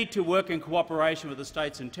 you need to work in cooperation with the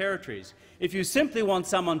states and territories. If you simply want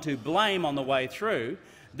someone to blame on the way through,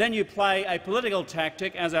 then you play a political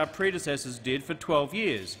tactic, as our predecessors did for 12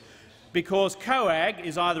 years, because COAG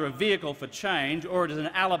is either a vehicle for change or it is an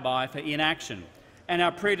alibi for inaction, and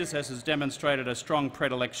our predecessors demonstrated a strong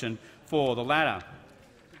predilection for the latter.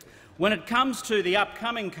 When it comes to the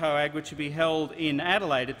upcoming COAG, which will be held in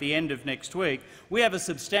Adelaide at the end of next week, we have a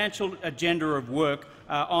substantial agenda of work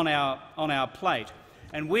on our plate.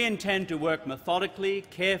 and we intend to work methodically,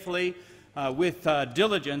 carefully, with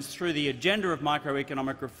diligence through the agenda of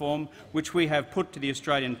microeconomic reform which we have put to the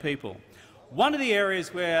Australian people. One of the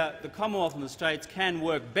areas where the Commonwealth and the states can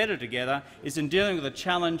work better together is in dealing with a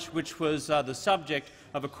challenge which was the subject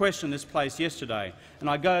of a question in this place yesterday, and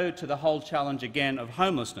I go to the whole challenge again of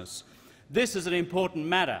homelessness. This is an important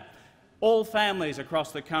matter. All families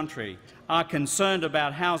across the country are concerned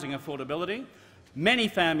about housing affordability. Many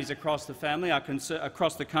families across the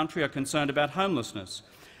country are concerned about homelessness.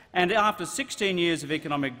 And after 16 years of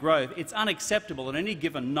economic growth, it's unacceptable that any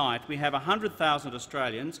given night we have 100,000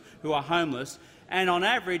 Australians who are homeless and, on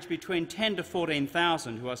average, between 10,000 to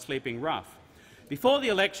 14,000 who are sleeping rough. Before the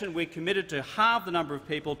election, we committed to halve the number of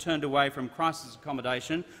people turned away from crisis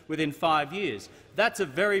accommodation within 5 years. That's a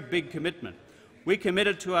very big commitment. We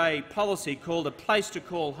committed to a policy called a place to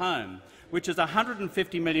call home, which is a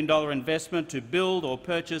 $150 million investment to build or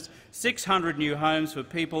purchase 600 new homes for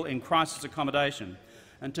people in crisis accommodation.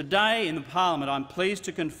 And today in the parliament I'm pleased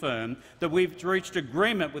to confirm that we've reached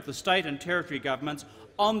agreement with the state and territory governments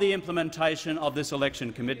on the implementation of this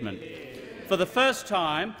election commitment. For the first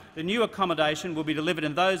time, the new accommodation will be delivered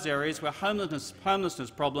in those areas where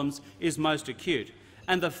homelessness problems is most acute,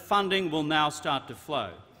 and the funding will now start to flow.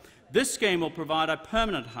 This scheme will provide a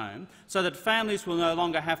permanent home so that families will no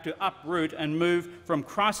longer have to uproot and move from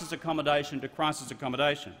crisis accommodation to crisis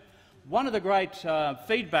accommodation. One of the great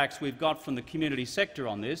feedbacks we've got from the community sector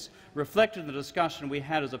on this, reflected in the discussion we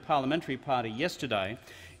had as a parliamentary party yesterday,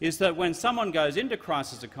 is that when someone goes into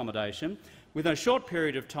crisis accommodation, within a short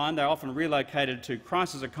period of time they're often relocated to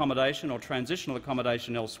crisis accommodation or transitional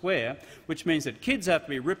accommodation elsewhere, which means that kids have to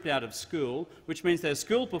be ripped out of school, which means their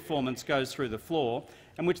school performance goes through the floor,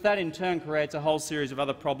 and which that in turn creates a whole series of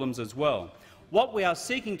other problems as well. What we are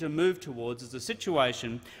seeking to move towards is a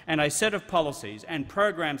situation and a set of policies and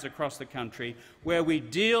programs across the country where we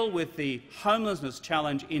deal with the homelessness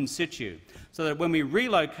challenge in situ, so that when we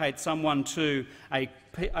relocate someone to a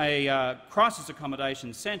crisis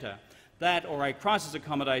accommodation centre, or a crisis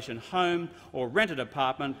accommodation home or rented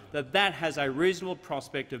apartment, that has a reasonable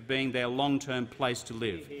prospect of being their long-term place to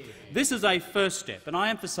live. This is a first step, and I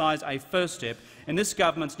emphasise a first step in this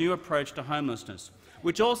government's new approach to homelessness,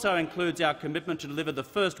 which also includes our commitment to deliver the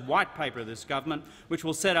first white paper of this government, which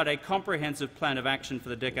will set out a comprehensive plan of action for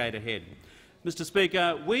the decade ahead. Mr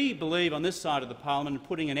Speaker, we believe on this side of the parliament in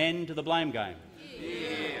putting an end to the blame game.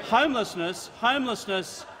 Yeah. Homelessness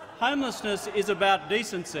is about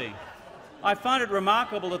decency. I find it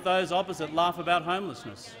remarkable that those opposite laugh about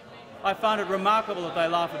homelessness. I find it remarkable that they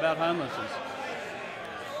laugh about homelessness.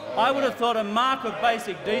 I would have thought a mark of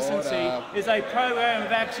basic decency is a program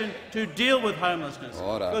of action to deal with homelessness,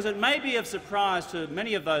 because it may be of surprise to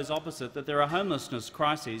many of those opposite that there are homelessness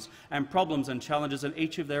crises and problems and challenges in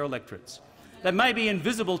each of their electorates. That may be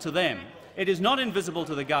invisible to them. It is not invisible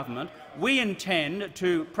to the government. We intend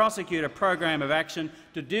to prosecute a program of action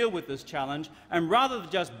to deal with this challenge, and rather than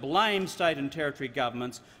just blame state and territory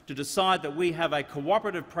governments, to decide that we have a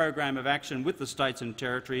cooperative program of action with the states and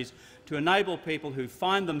territories to enable people who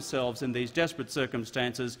find themselves in these desperate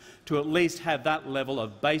circumstances to at least have that level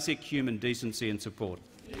of basic human decency and support.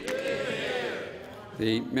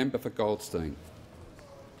 The member for Goldstein.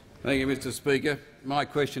 Thank you, Mr Speaker. My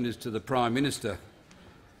question is to the Prime Minister.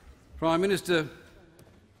 Prime Minister,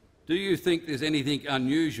 do you think there's anything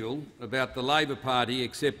unusual about the Labor Party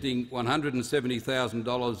accepting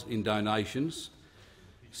 $170,000 in donations,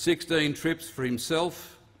 16 trips for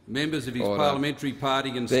himself, members of his parliamentary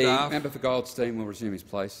party and staff? The member for Goldstein will resume his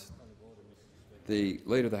place. The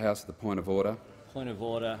Leader of the House, the point of order. Point of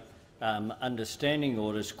order. Understanding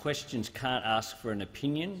orders, questions can't ask for an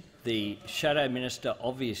opinion. The Shadow Minister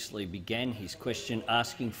obviously began his question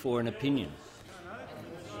asking for an opinion.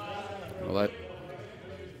 Well,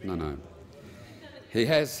 no. He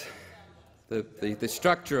has the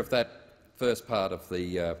structure of that first part of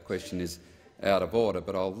the question is out of order,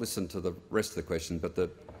 but I'll listen to the rest of the question. But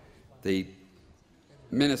the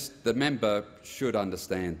member should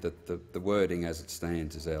understand that the wording as it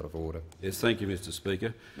stands is out of order. Yes, thank you, Mr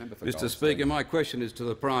Speaker. Mr Speaker, my question is to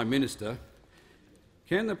the Prime Minister.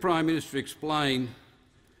 Can the Prime Minister explain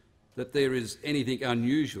that there is anything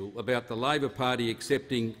unusual about the Labor Party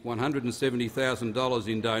accepting $170,000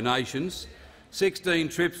 in donations, 16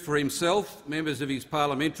 trips for himself, members of his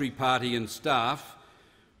parliamentary party and staff,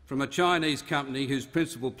 from a Chinese company whose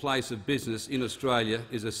principal place of business in Australia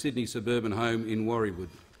is a Sydney suburban home in Warriewood?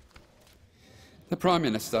 The Prime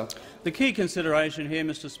Minister. The key consideration here,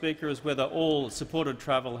 Mr Speaker, is whether all supported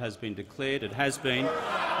travel has been declared. It has been.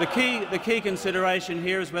 The key consideration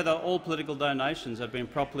here is whether all political donations have been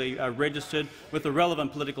properly registered with the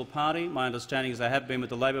relevant political party. My understanding is they have been with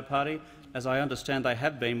the Labor Party. As I understand, they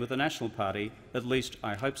have been with the National Party. At least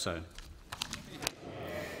I hope so.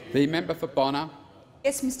 The member for Bonner.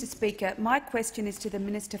 Yes, Mr Speaker. My question is to the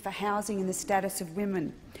Minister for Housing and the Status of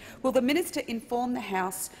Women. Will the minister inform the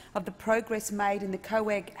House of the progress made in the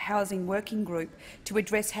COAG Housing Working Group to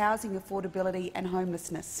address housing affordability and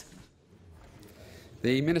homelessness?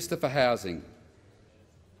 The Minister for Housing.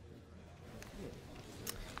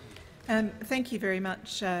 Thank you very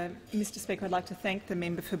much, Mr Speaker. I'd like to thank the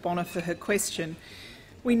member for Bonner for her question.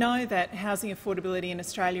 We know that housing affordability in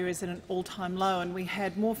Australia is at an all-time low, and we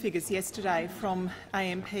had more figures yesterday from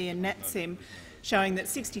AMP and NATSEM showing that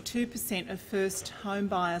 62% of first home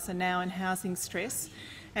buyers are now in housing stress,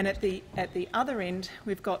 and at the other end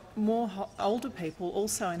we've got more older people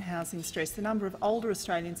also in housing stress. The number of older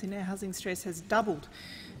Australians in housing stress has doubled,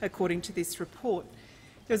 according to this report.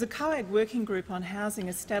 There was a COAG working group on housing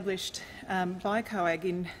established by COAG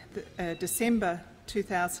in December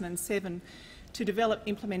 2007 to develop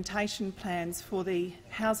implementation plans for the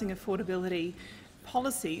housing affordability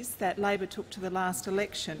policies that Labor took to the last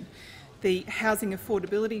election. The Housing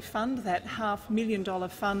Affordability Fund, that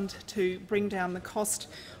 $500,000 fund to bring down the cost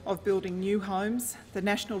of building new homes, the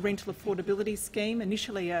National Rental Affordability Scheme,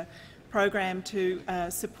 initially a program to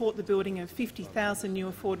support the building of 50,000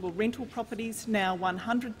 new affordable rental properties, now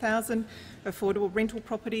 100,000 affordable rental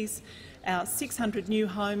properties, our 600 new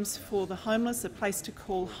homes for the homeless, a place to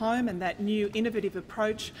call home, and that new innovative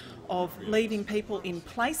approach of leaving people in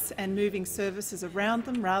place and moving services around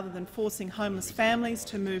them rather than forcing homeless families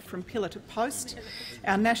to move from pillar to post.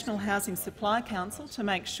 Our National Housing Supply Council to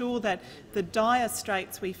make sure that the dire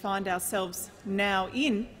straits we find ourselves now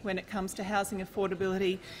in when it comes to housing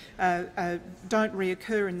affordability don't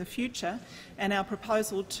reoccur in the future, and our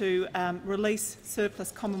proposal to release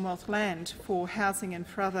surplus Commonwealth land for housing and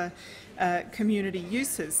for other community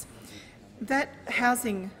uses. That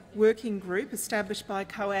housing working group established by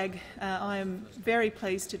COAG I am very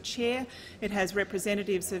pleased to chair. It has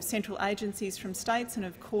representatives of central agencies from states and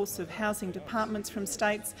of course of housing departments from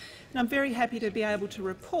states, and I'm very happy to be able to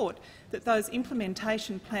report that those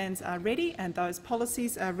implementation plans are ready and those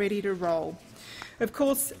policies are ready to roll. Of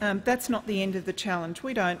course, that's not the end of the challenge.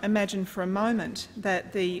 We don't imagine for a moment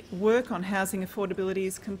that the work on housing affordability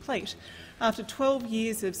is complete. After 12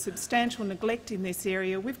 years of substantial neglect in this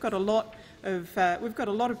area, we've got a lot of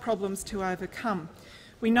problems to overcome.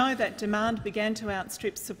 We know that demand began to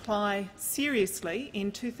outstrip supply seriously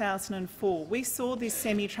in 2004. We saw this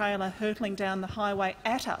semi-trailer hurtling down the highway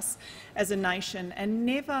at us as a nation and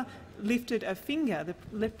never lifted a finger.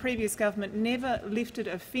 The previous government never lifted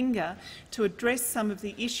a finger to address some of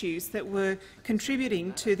the issues that were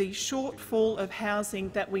contributing to the shortfall of housing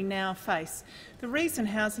that we now face. The reason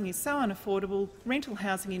housing is so unaffordable, rental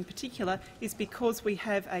housing in particular, is because we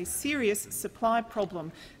have a serious supply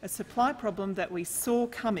problem, a supply problem that we saw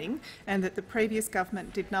coming and that the previous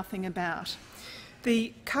government did nothing about.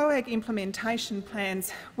 The COAG implementation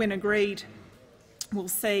plans, when agreed, will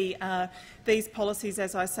see these policies,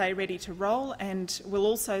 as I say, ready to roll, and we'll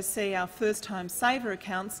also see our first home saver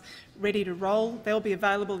accounts ready to roll. They'll be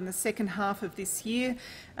available in the second half of this year.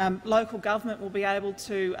 Local government will be able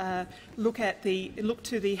to look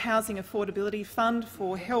to the Housing Affordability Fund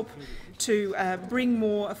for help to bring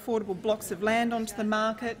more affordable blocks of land onto the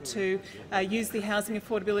market, to use the Housing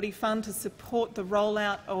Affordability Fund to support the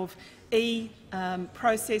rollout of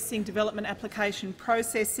processing, development application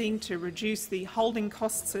processing, to reduce the holding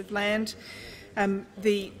costs of land.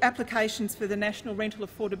 The applications for the National Rental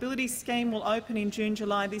Affordability Scheme will open in June,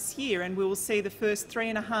 July this year, and we will see the first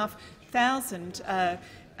 3,500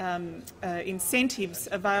 incentives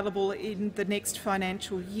available in the next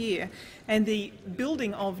financial year. And the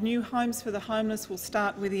building of new homes for the homeless will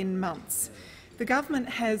start within months. The government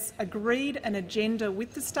has agreed an agenda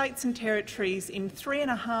with the states and territories in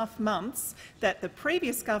 3.5 months that the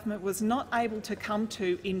previous government was not able to come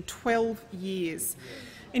to in 12 years.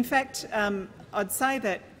 In fact, I'd say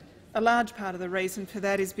that a large part of the reason for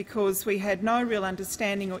that is because we had no real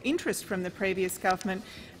understanding or interest from the previous government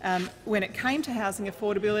when it came to housing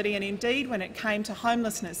affordability, and indeed when it came to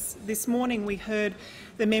homelessness. This morning we heard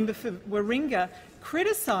the member for Warringah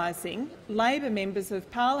criticising Labor members of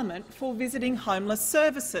parliament for visiting homeless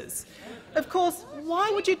services. Of course,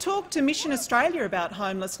 why would you talk to Mission Australia about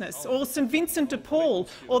homelessness, or St Vincent de Paul,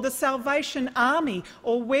 or the Salvation Army,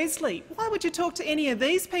 or Wesley? Why would you talk to any of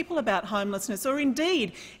these people about homelessness, or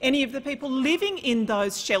indeed any of the people living in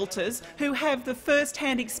those shelters who have the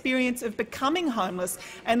first-hand experience of becoming homeless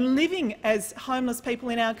and living as homeless people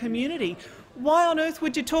in our community? Why on earth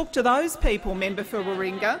would you talk to those people, member for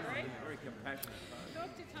Warringah?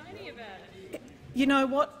 You know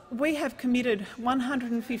what? We have committed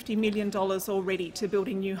 $150 million already to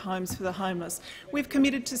building new homes for the homeless. We've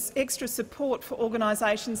committed to extra support for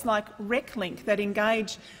organisations like RecLink that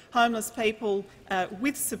engage homeless people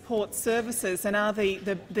with support services and are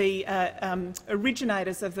the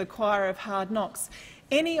originators of the Choir of Hard Knocks.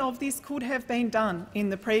 Any of this could have been done in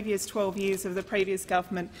the previous 12 years of the previous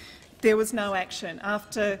government. There was no action.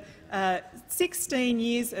 After 16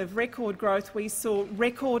 years of record growth, we saw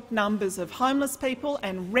record numbers of homeless people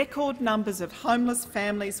and record numbers of homeless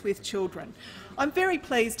families with children. I'm very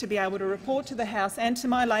pleased to be able to report to the House and to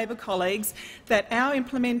my Labor colleagues that our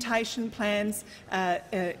implementation plans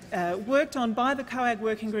worked on by the COAG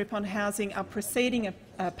Working Group on Housing are proceeding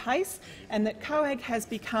apace, and that COAG has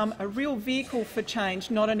become a real vehicle for change,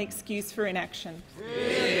 not an excuse for inaction.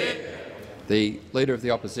 The Leader of the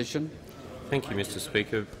Opposition. Thank you, Mr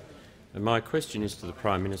Speaker. My question is to the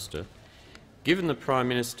Prime Minister. Given the Prime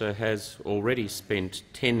Minister has already spent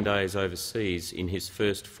 10 days overseas in his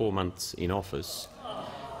first 4 months in office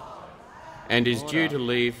and is due to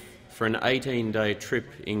leave for an 18-day trip,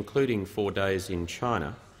 including 4 days in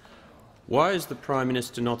China, why is the Prime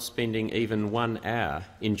Minister not spending even 1 hour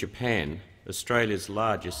in Japan, Australia's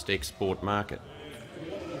largest export market?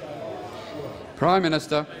 Prime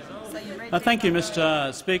Minister. Thank you,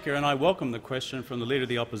 Mr Speaker, and I welcome the question from the Leader of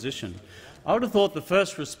the Opposition. I would have thought the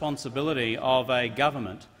first responsibility of a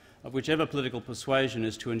government, of whichever political persuasion,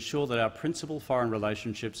 is to ensure that our principal foreign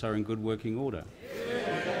relationships are in good working order.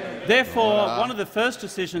 Therefore, one of the first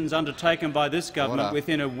decisions undertaken by this government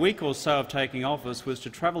within a week or so of taking office was to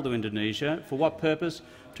travel to Indonesia. For what purpose?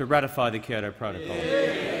 To ratify the Kyoto Protocol.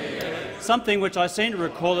 Something which I seem to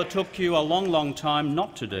recall it took you a long time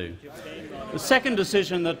not to do. The second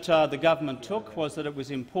decision that the government took was that it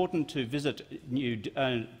was important to visit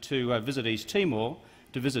East Timor,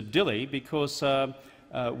 to visit Dili, because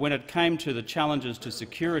when it came to the challenges to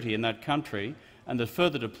security in that country and the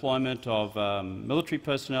further deployment of military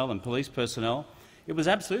personnel and police personnel, it was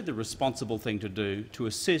absolutely the responsible thing to do to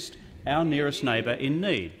assist our nearest neighbour in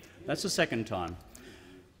need. That's the second time.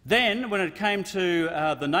 Then, when it came to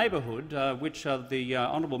the neighbourhood, which the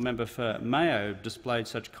honourable member for Mayo displayed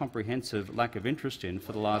such comprehensive lack of interest in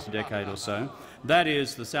for the last decade or so, that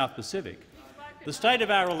is the South Pacific. The state of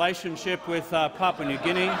our relationship with Papua New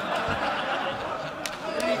Guinea—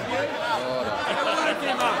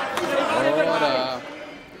 Order.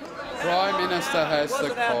 Prime Minister has the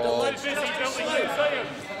call.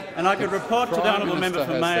 And I could report to the honourable member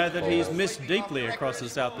for Mayo that he's missed deeply across the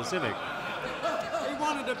South Pacific.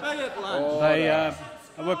 They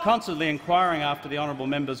were constantly inquiring after the honourable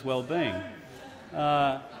member's well-being.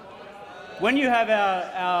 When you have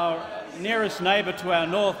our nearest neighbour to our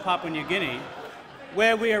north, Papua New Guinea,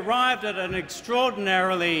 where we arrived at an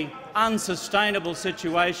extraordinarily unsustainable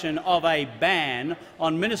situation of a ban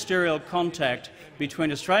on ministerial contact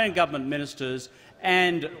between Australian government ministers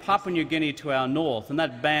and Papua New Guinea to our north, and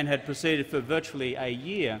that ban had proceeded for virtually a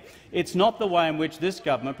year. It's not the way in which this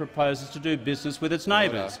government proposes to do business with its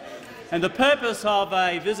neighbours. And the purpose of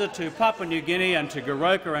a visit to Papua New Guinea and to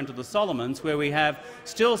Goroka and to the Solomons, where we have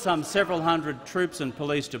still some several hundred troops and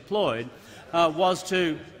police deployed, was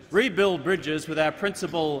to rebuild bridges with our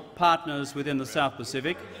principal partners within the South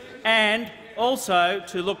Pacific, and also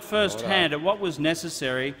to look first-hand at what was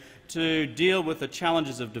necessary to deal with the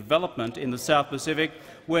challenges of development in the South Pacific,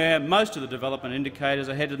 where most of the development indicators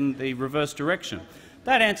are headed in the reverse direction.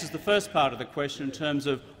 That answers the first part of the question in terms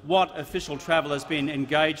of what official travel has been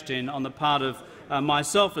engaged in on the part of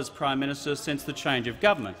myself as Prime Minister since the change of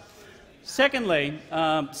government. Secondly,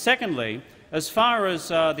 as far as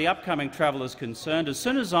the upcoming travel is concerned, as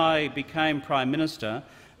soon as I became Prime Minister,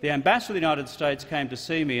 the Ambassador of the United States came to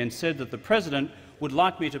see me and said that the President would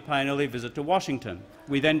like me to pay an early visit to Washington.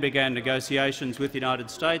 We then began negotiations with the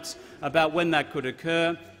United States about when that could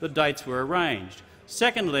occur. The dates were arranged.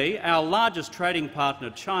 Secondly, our largest trading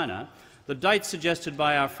partner, China, the date suggested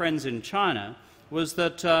by our friends in China was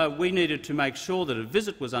that we needed to make sure that a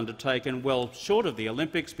visit was undertaken well short of the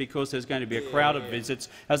Olympics, because there's going to be a crowd of visits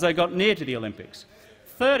as they got near to the Olympics.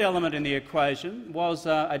 Third element in the equation was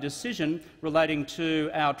a decision relating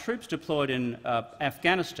to our troops deployed in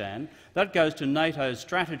Afghanistan. That goes to NATO's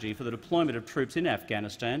strategy for the deployment of troops in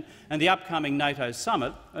Afghanistan and the upcoming NATO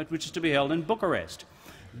summit, which is to be held in Bucharest.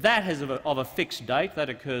 That is of a fixed date. That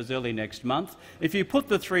occurs early next month. If you put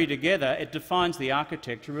the three together, it defines the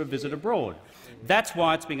architecture of a visit abroad. That's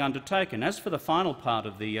why it's being undertaken. As for the final part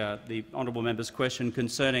of the honourable member's question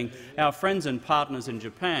concerning our friends and partners in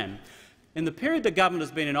Japan, In the period the government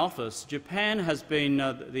has been in office, Japan has been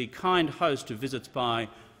the kind host of visits by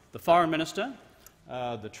the Foreign Minister,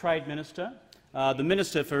 the Trade Minister, the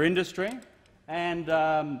Minister for Industry, and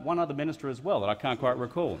one other minister as well that I can't quite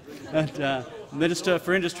recall. Minister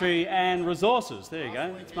for Industry and Resources. There you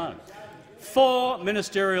go. It's mine. 4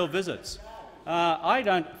 ministerial visits. I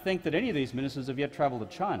don't think that any of these ministers have yet travelled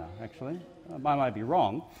to China, actually. I may be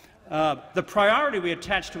wrong. The priority we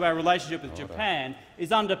attach to our relationship with Japan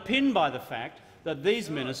is underpinned by the fact that these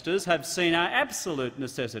ministers have seen our absolute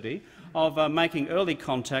necessity of making early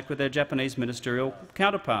contact with their Japanese ministerial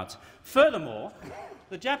counterparts. Furthermore,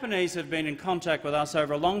 the Japanese have been in contact with us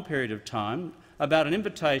over a long period of time about an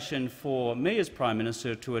invitation for me as Prime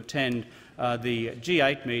Minister to attend the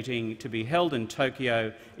G8 meeting to be held in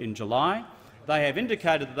Tokyo in July. They have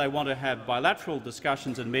indicated that they want to have bilateral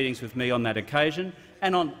discussions and meetings with me on that occasion,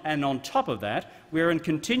 and on top of that, we are in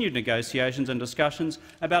continued negotiations and discussions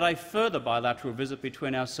about a further bilateral visit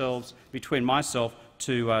between myself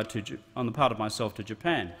on the part of myself to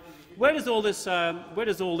Japan. Where does all this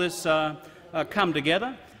come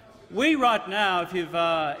together? We right now,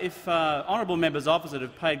 if honourable members opposite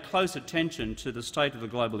have paid close attention to the state of the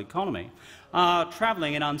global economy, are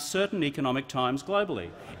travelling in uncertain economic times globally.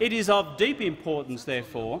 It is of deep importance,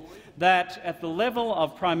 therefore, that at the level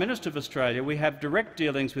of Prime Minister of Australia we have direct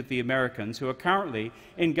dealings with the Americans, who are currently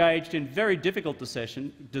engaged in very difficult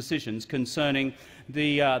decisions concerning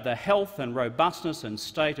the health and robustness and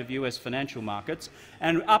state of US financial markets,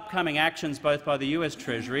 and upcoming actions both by the US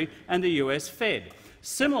Treasury and the US Fed.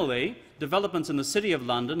 Similarly, developments in the City of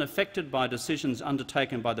London affected by decisions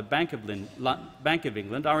undertaken by the Bank of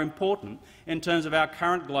England are important in terms of our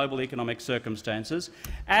current global economic circumstances,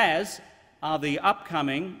 as are the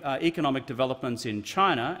upcoming economic developments in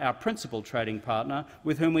China, our principal trading partner,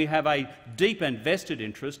 with whom we have a deep and vested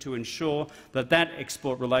interest to ensure that that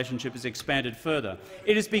export relationship is expanded further.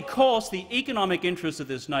 It is because the economic interests of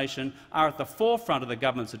this nation are at the forefront of the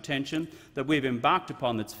government's attention that we have embarked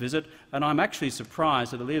upon this visit, and I'm actually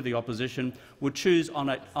surprised that the Leader of the Opposition would choose on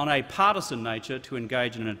a partisan nature to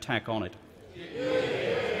engage in an attack on it.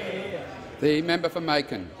 The member for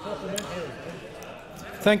Macon.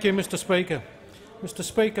 Thank you, Mr Speaker. Mr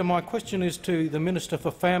Speaker, my question is to the Minister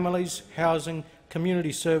for Families, Housing,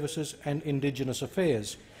 Community Services and Indigenous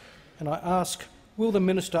Affairs. And I ask, will the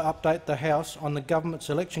Minister update the House on the government's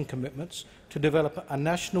election commitments to develop a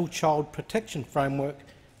national child protection framework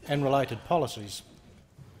and related policies?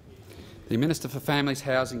 The Minister for Families,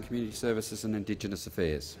 Housing, Community Services and Indigenous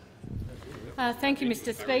Affairs. Thank you,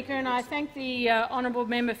 Mr Speaker, and I thank the honourable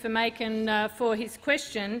member for Macon for his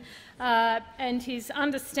question and his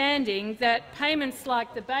understanding that payments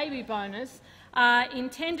like the baby bonus are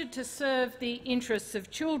intended to serve the interests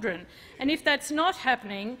of children. And if that's not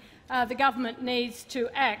happening, the government needs to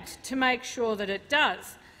act to make sure that it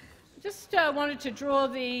does. I just wanted to draw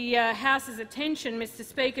the House's attention, Mr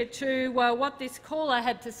Speaker, to what this caller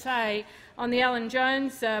had to say on the Alan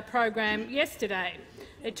Jones program yesterday.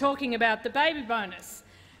 They're talking about the baby bonus.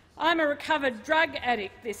 "I'm a recovered drug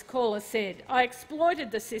addict," this caller said. "I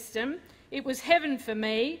exploited the system. It was heaven for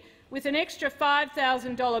me, with an extra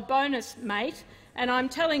 $5,000 bonus, mate, and I'm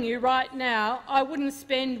telling you right now, I didn't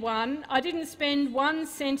spend 1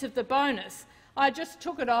 cent of the bonus. I just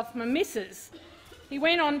took it off my missus." He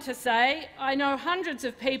went on to say, "I know hundreds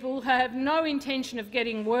of people who have no intention of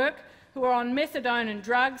getting work, who are on methadone and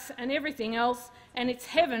drugs and everything else, and it's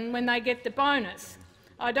heaven when they get the bonus.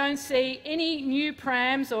 I don't see any new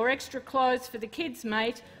prams or extra clothes for the kids,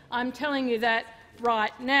 mate. I'm telling you that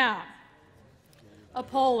right now."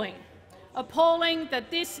 Appalling. Appalling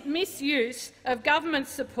that this misuse of government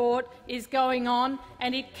support is going on,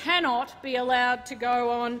 and it cannot be allowed to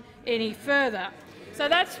go on any further. So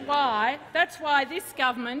that's why this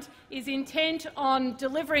government is intent on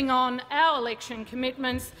delivering on our election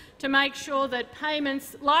commitments to make sure that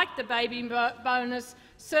payments like the baby bonus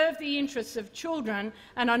serve the interests of children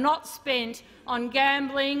and are not spent on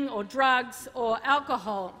gambling or drugs or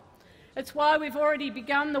alcohol. It's why we've already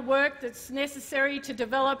begun the work that's necessary to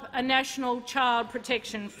develop a national child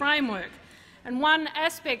protection framework. And one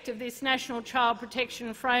aspect of this national child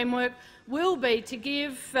protection framework will be to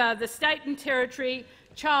give the state and territory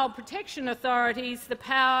child protection authorities the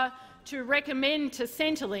power to recommend to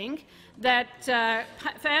Centrelink that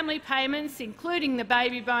family payments, including the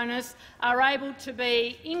baby bonus, are able to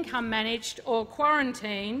be income managed or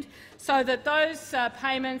quarantined so that those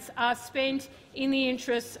payments are spent in the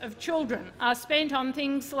interests of children, are spent on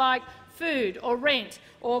things like food or rent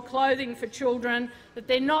or clothing for children, that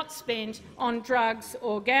they're not spent on drugs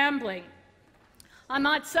or gambling. I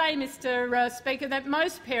might say, Mr Speaker, that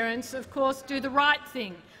most parents, of course, do the right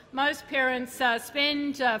thing Most parents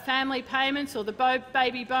spend family payments or the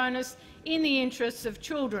baby bonus in the interests of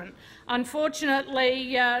children.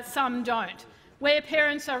 Unfortunately, some don't. Where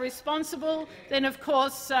parents are responsible, then of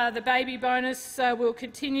course the baby bonus will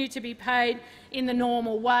continue to be paid in the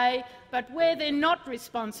normal way. But where they're not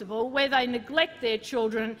responsible, where they neglect their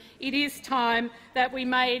children, it is time that we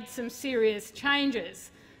made some serious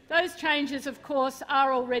changes. Those changes, of course,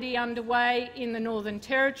 are already underway in the Northern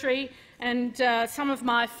Territory, and some of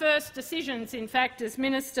my first decisions, in fact, as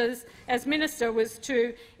Minister, was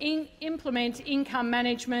to implement income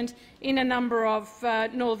management in a number of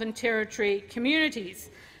Northern Territory communities.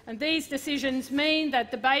 And these decisions mean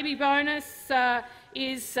that the baby bonus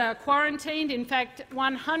is quarantined. In fact,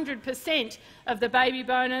 100% of the baby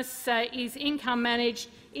bonus is income managed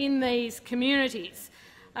in these communities.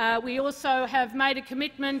 We also have made a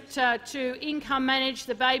commitment to income manage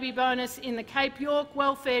the baby bonus in the Cape York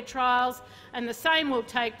welfare trials, and the same will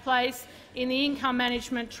take place in the income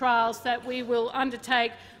management trials that we will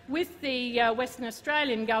undertake with the Western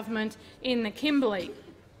Australian government in the Kimberley.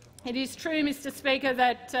 It is true, Mr Speaker,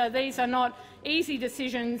 that these are not easy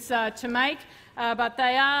decisions to make, but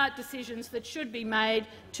they are decisions that should be made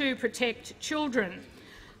to protect children.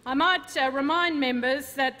 I might remind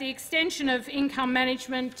members that the extension of income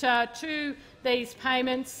management to these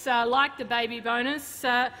payments, like the baby bonus,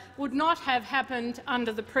 would not have happened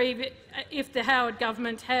under the if the Howard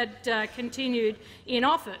government had continued in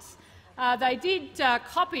office. They did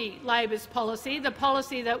copy Labor's policy, the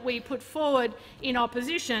policy that we put forward in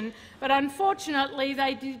opposition, but unfortunately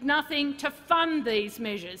they did nothing to fund these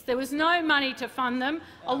measures. There was no money to fund them.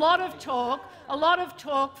 A lot of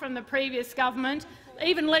talk from the previous government.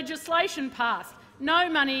 Even legislation passed. No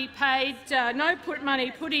money paid, no money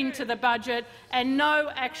put into the budget, and no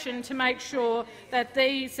action to make sure that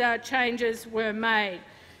these changes were made.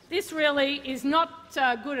 This really is not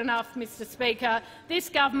good enough, Mr Speaker. This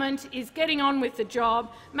government is getting on with the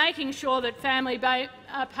job, making sure that family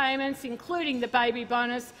payments, including the baby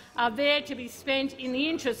bonus, are there to be spent in the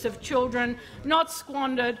interests of children, not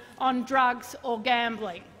squandered on drugs or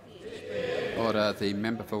gambling. Order. The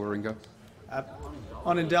member for Warringah.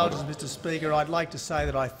 On indulgence, Mr Speaker, I'd like to say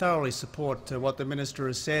that I thoroughly support what the minister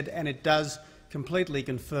has said, and it does completely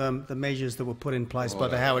confirm the measures that were put in place by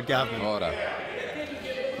the Howard government.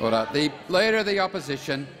 Order. The Leader of the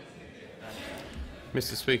Opposition.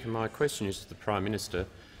 Mr Speaker, my question is to the Prime Minister.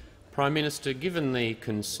 Prime Minister, given the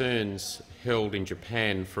concerns held in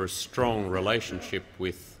Japan for a strong relationship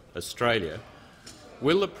with Australia,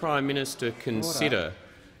 will the Prime Minister consider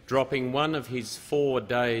dropping one of his 4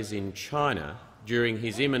 days in China during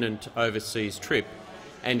his imminent overseas trip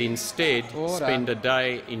and instead spend a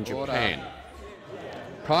day in Japan?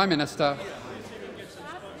 Prime Minister.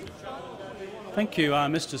 Thank you,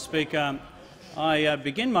 Mr Speaker. I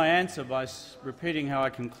begin my answer by repeating how I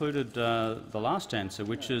concluded the last answer,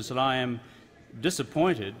 which is that I am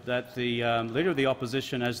disappointed that the Leader of the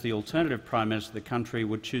Opposition, as the alternative Prime Minister of the country,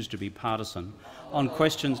 would choose to be partisan on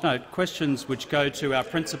questions which go to our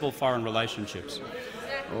principal foreign relationships.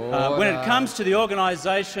 When it comes to the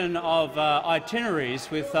organisation of itineraries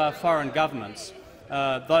with foreign governments,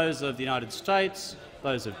 those of the United States,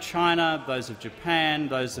 those of China, those of Japan,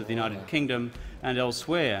 those of the United Kingdom and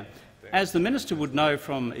elsewhere, as the minister would know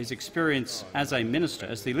from his experience as a minister,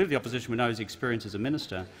 as the Leader of the Opposition would know his experience as a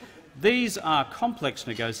minister, these are complex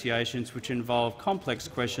negotiations which involve complex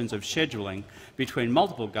questions of scheduling between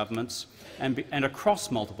multiple governments and across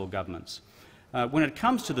multiple governments. When it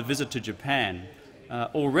comes to the visit to Japan,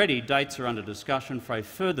 already dates are under discussion for a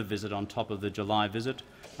further visit on top of the July visit.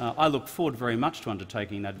 I look forward very much to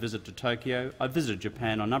undertaking that visit to Tokyo. I've visited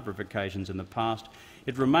Japan on a number of occasions in the past.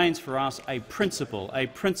 It remains for us a principal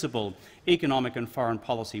economic and foreign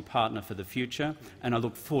policy partner for the future, and I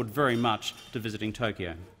look forward very much to visiting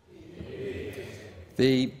Tokyo.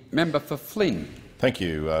 The member for Flynn. Thank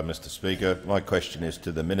you, Mr Speaker. My question is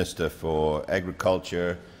to the Minister for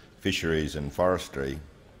Agriculture, Fisheries and Forestry.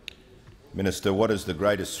 Minister, what is the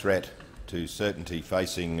greatest threat to certainty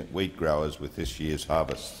facing wheat growers with this year's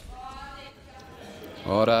harvest?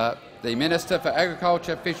 Order. The Minister for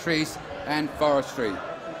Agriculture, Fisheries and Forestry. On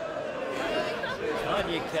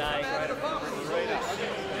you, Kay.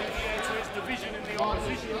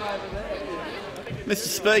 Mr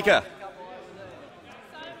Speaker,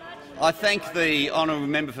 I thank the honourable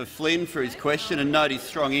member for Flynn for his question and note his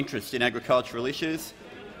strong interest in agricultural issues.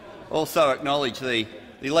 Also acknowledge the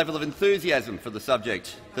level of enthusiasm for the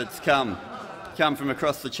subject that's come from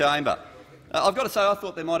across the chamber. I've got to say I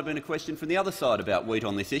thought there might have been a question from the other side about wheat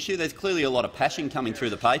on this issue. There's clearly a lot of passion coming through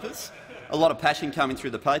the papers,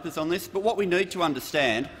 on this. But what we need to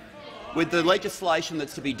understand with the legislation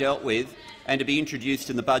that's to be dealt with and to be introduced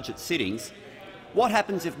in the budget sittings, what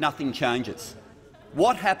happens if nothing changes?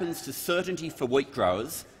 What happens to certainty for wheat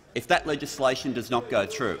growers if that legislation does not go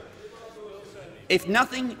through? If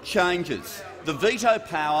nothing changes, the veto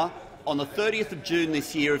power on the 30th of June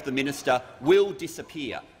this year of the minister will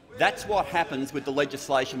disappear. That's what happens with the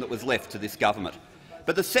legislation that was left to this government.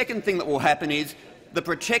 But the second thing that will happen is the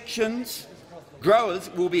protections, growers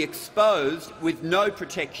will be exposed with no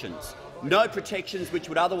protections which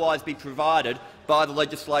would otherwise be provided by the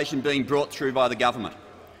legislation being brought through by the government.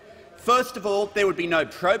 First of all, there would be no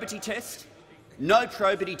probity test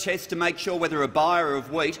to make sure whether a buyer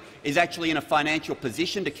of wheat is actually in a financial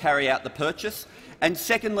position to carry out the purchase. And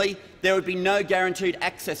secondly, there would be no guaranteed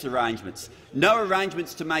access arrangements, no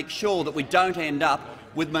arrangements to make sure that we don't end up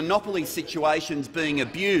with monopoly situations being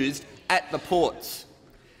abused at the ports.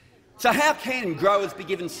 So how can growers be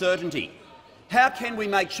given certainty? How can we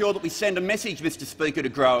make sure that we send a message, Mr Speaker, to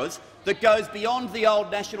growers that goes beyond the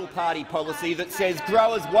old National Party policy that says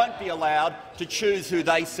growers won't be allowed to choose who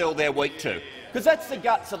they sell their wheat to? Because that's the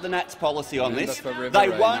guts of the Nats policy on this. They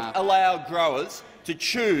won't allow growers to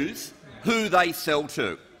choose who they sell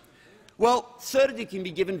to. Well, certainty can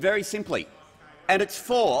be given very simply, and it's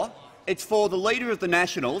for the Leader of the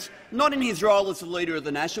Nationals, not in his role as the Leader of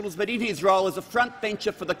the Nationals, but in his role as a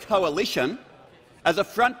frontbencher for the coalition,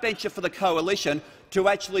 to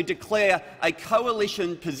actually declare a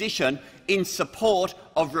coalition position in support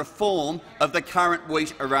of reform of the current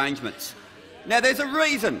wheat arrangements. Now, there's a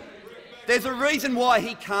reason why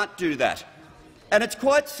he can't do that, and it's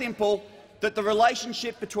quite simple that the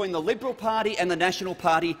relationship between the Liberal Party and the National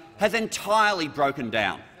Party has entirely broken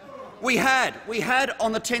down. We had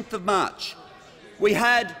on the 10th of March, we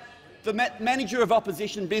had the Manager of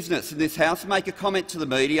Opposition Business in this House make a comment to the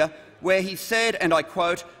media where he said, and I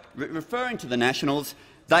quote, referring to the Nationals,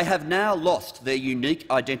 "They have now lost their unique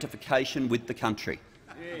identification with the country."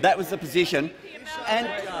 That was the position.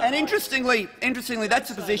 And interestingly, that's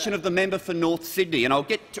the position of the member for North Sydney, and I'll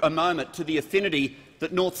get a moment to the affinity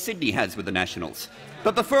that North Sydney has with the Nationals.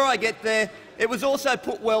 But before I get there, it was also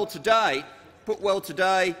put well today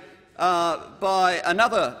by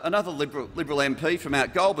another Liberal MP from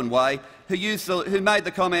out Goulburn Way, who made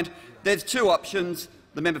the comment, "There's two options."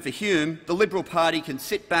 The member for Hume, the Liberal Party can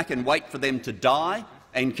sit back and wait for them to die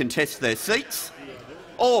and contest their seats,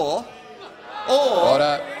 or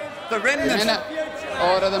the remnant.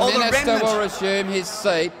 The minister will resume his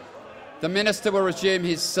seat. The minister will resume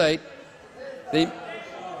his seat. The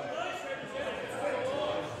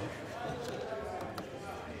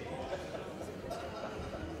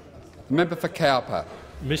member for Cowper.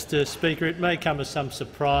 Mr Speaker, it may come as some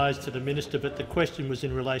surprise to the minister, but the question was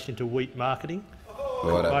in relation to wheat marketing.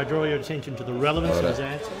 Order. I draw your attention to the relevance of his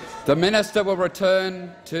answers. The minister will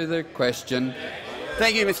return to the question.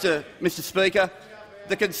 Thank you, Mr Speaker.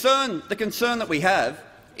 The concern that we have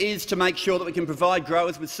is to make sure that we can provide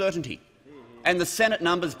growers with certainty. And the Senate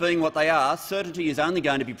numbers being what they are, certainty is only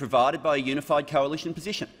going to be provided by a unified coalition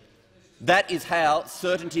position. That is how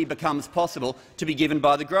certainty becomes possible to be given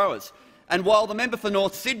by the growers. And while the member for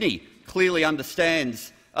North Sydney clearly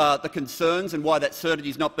understands the concerns and why that certainty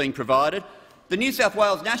is not being provided, the New South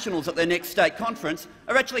Wales Nationals at their next state conference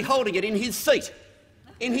are actually holding it in his seat.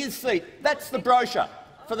 In his seat. That's the brochure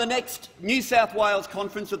for the next New South Wales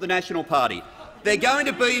conference of the National Party. They're going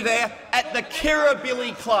to be there at the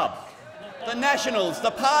Kirribilli Club. The Nationals,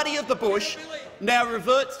 the party of the bush, now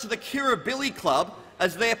reverts to the Kirribilli Club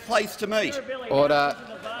as their place to meet. Order.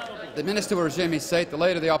 The minister will resume his seat. The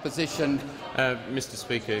Leader of the Opposition. Mr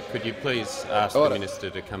Speaker, could you please ask the minister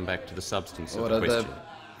to come back to the substance of the question?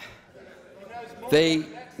 The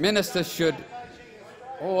minister should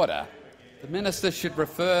order. The minister should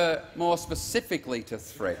refer more specifically to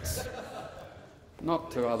threats,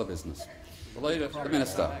 not to other business. The Leader, the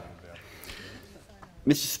minister.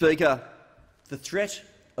 Mr Speaker, the threat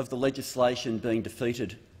of the legislation being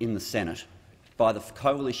defeated in the Senate by the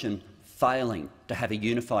coalition failing to have a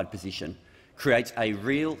unified position creates a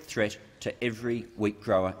real threat to every wheat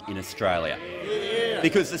grower in Australia.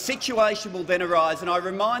 Because the situation will then arise, and I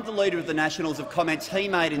remind the Leader of the Nationals of comments he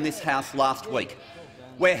made in this House last week,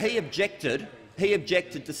 where he objected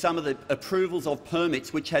to some of the approvals of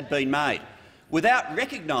permits which had been made, without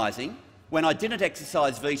recognising, when I didn't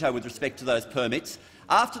exercise veto with respect to those permits,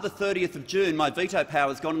 after the 30th of June my veto power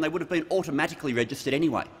was gone and they would have been automatically registered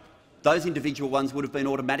anyway. Those individual ones would have been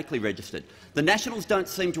automatically registered. The Nationals don't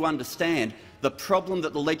seem to understand the problem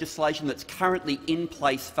that the legislation that's currently in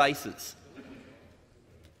place faces.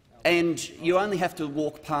 And you only have to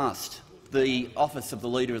walk past the office of the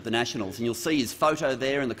Leader of the Nationals and you'll see his photo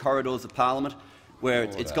there in the corridors of Parliament, where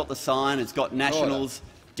it's got the sign, it's got Nationals,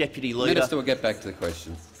 Deputy Leader. The Minister will get back to the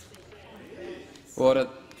question. Order.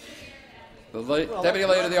 The Deputy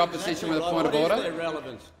Leader of the Opposition with a point of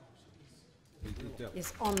order.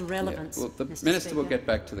 Yes, on relevance. Yeah. Well, the Minister will get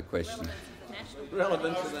back to the question.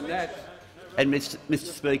 Relevance of the Nat. And Mr.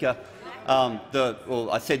 Speaker,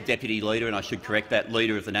 I said Deputy Leader, and I should correct that.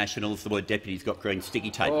 Leader of the Nationals. The word Deputy's got green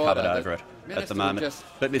sticky tape covered over it at the moment.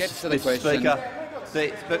 But Mr.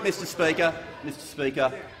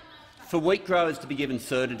 Speaker, for wheat growers to be given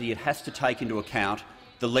certainty, it has to take into account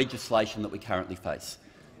the legislation that we currently face.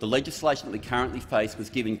 The legislation that we currently face was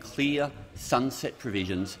given clear sunset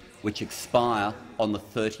provisions which expire on the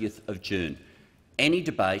 30th of June. Any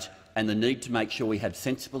debate and the need to make sure we have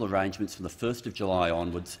sensible arrangements from the 1st of July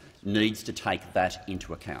onwards needs to take that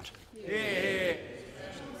into account. Yeah.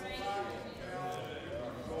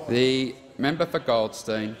 The member for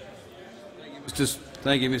Goldstein.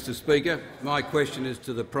 Thank you, Mr. Speaker. My question is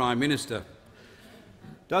to the Prime Minister.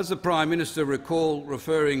 Does the Prime Minister recall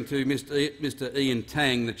referring to Mr Ian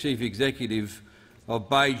Tang, the Chief Executive of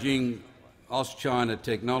Beijing Auschina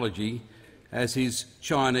Technology, as his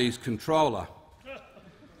Chinese controller?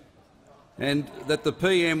 And that the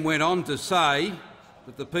PM went on to say,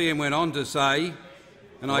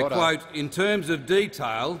 and I quote, "In terms of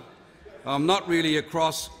detail, I'm not really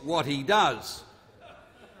across what he does."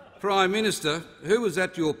 Prime Minister, who was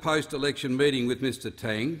at your post-election meeting with Mr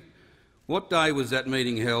Tang? What day was that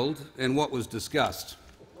meeting held, and what was discussed?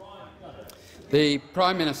 The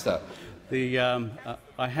Prime Minister.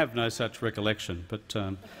 I have no such recollection, but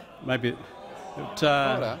maybe.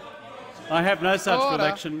 I have no such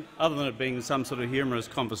recollection, other than it being some sort of humorous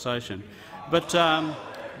conversation. But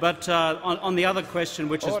on the other question,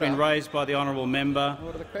 which has been raised by the honourable member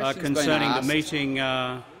concerning the meeting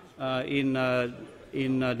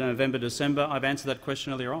in November, December, I've answered that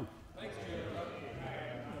question earlier on.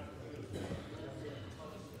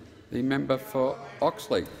 The member for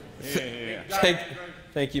Oxley.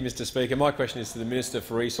 Thank you, Mr. Speaker. My question is to the Minister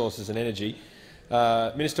for Resources and Energy.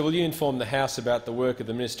 Minister, will you inform the House about the work of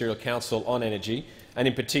the Ministerial Council on Energy and,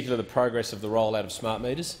 in particular, the progress of the rollout of smart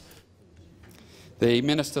meters? The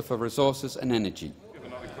Minister for Resources and Energy. Have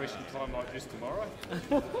another question time like this tomorrow.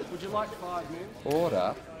 Would you like 5 minutes?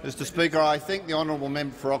 Order. Mr. Speaker, I thank the honourable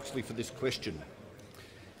member for Oxley for this question,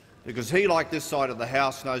 because he, like this side of the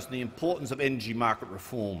House, knows the importance of energy market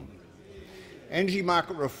reform. Energy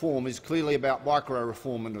market reform is clearly about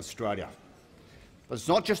micro-reform in Australia. But it's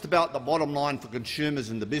not just about the bottom line for consumers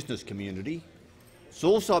and the business community. It's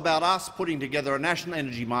also about us putting together a national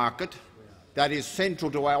energy market that is central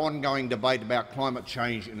to our ongoing debate about climate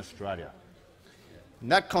change in Australia. In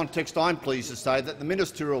that context, I'm pleased to say that the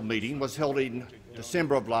ministerial meeting was held in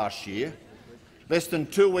December of last year, less than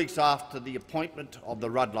 2 weeks after the appointment of the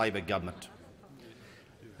Rudd Labor government.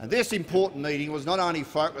 And this important meeting was not only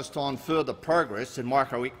focused on further progress in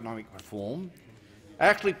microeconomic reform,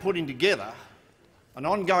 actually putting together an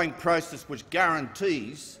ongoing process which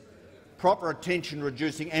guarantees proper attention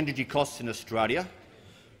reducing energy costs in Australia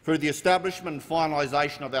through the establishment and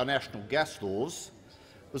finalisation of our national gas laws.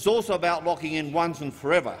 It was also about locking in once and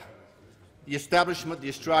forever the establishment of the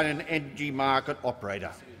Australian Energy Market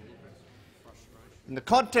Operator. In the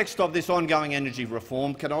context of this ongoing energy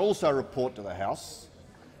reform, can I also report to the House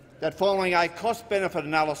that following a cost-benefit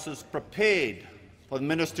analysis prepared by the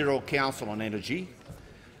Ministerial Council on Energy,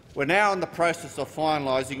 we're now in the process of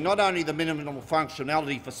finalising not only the minimum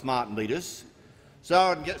functionality for smart meters,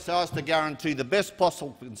 so as to guarantee the best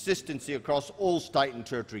possible consistency across all state and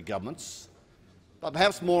territory governments, but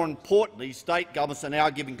perhaps more importantly, state governments are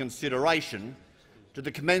now giving consideration to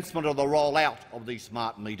the commencement of the rollout of these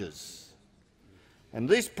smart meters. And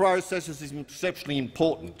this process is exceptionally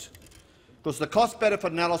important, because the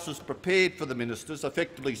cost-benefit analysis prepared for the ministers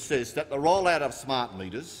effectively says that the rollout of smart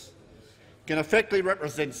meters can effectively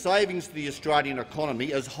represent savings to the Australian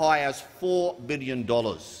economy as high as $4 billion.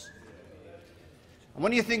 And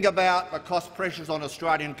when you think about the cost pressures on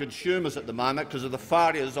Australian consumers at the moment because of the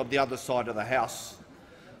failures of the other side of the House,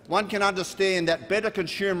 one can understand that better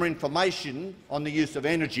consumer information on the use of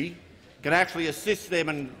energy can actually assist them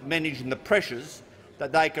in managing the pressures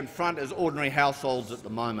that they confront as ordinary households at the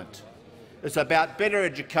moment. It's about better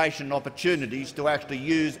education and opportunities to actually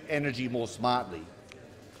use energy more smartly.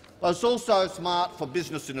 But it's also smart for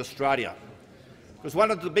business in Australia, because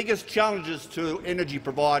one of the biggest challenges to energy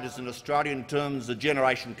providers in Australia in terms of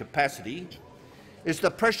generation capacity is the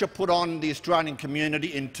pressure put on the Australian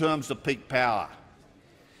community in terms of peak power.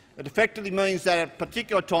 It effectively means that at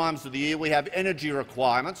particular times of the year we have energy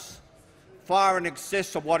requirements far in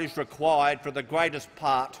excess of what is required for the greatest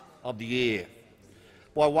part of the year.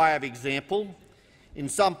 By way of example, in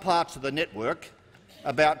some parts of the network,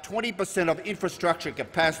 about 20% of infrastructure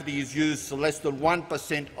capacity is used for less than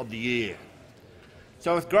 1% of the year.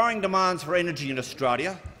 So with growing demands for energy in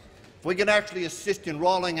Australia, if we can actually assist in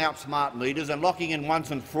rolling out smart meters and locking in once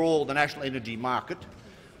and for all the national energy market,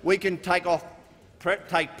 we can take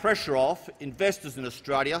pressure off investors in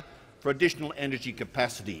Australia for additional energy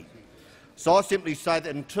capacity. So I simply say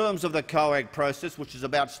that in terms of the COAG process, which is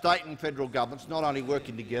about state and federal governments not only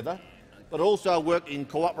working together, but also working in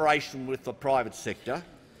cooperation with the private sector,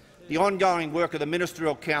 the ongoing work of the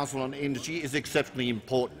Ministerial Council on Energy is exceptionally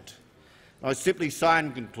important. I simply say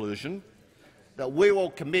in conclusion that we will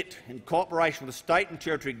commit, in cooperation with the state and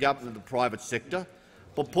territory government and the private sector,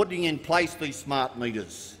 for putting in place these smart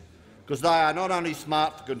meters, because they are not only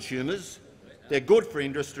smart for consumers, they're good for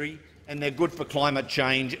industry and they're good for climate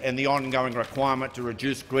change and the ongoing requirement to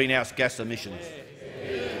reduce greenhouse gas emissions.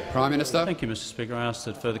 Prime Minister. Thank you, Mr Speaker. I ask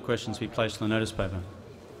that further questions be placed on the notice paper.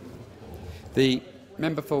 The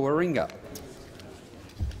member for Warringah.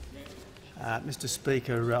 Mr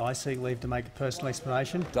Speaker, I seek leave to make a personal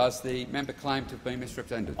explanation. Does the member claim to have been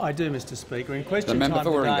misrepresented? I do, Mr Speaker. In question time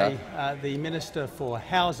today, the Minister for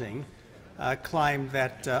Housing claimed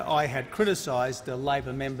that I had criticised the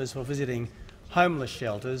Labor members for visiting homeless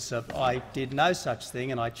shelters. I did no such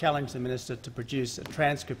thing, and I challenged the Minister to produce a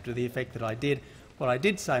transcript to the effect that I did. What I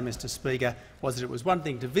did say, Mr Speaker, was that it was one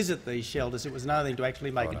thing to visit these shelters, it was another thing to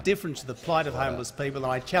actually make a difference to the plight of homeless people,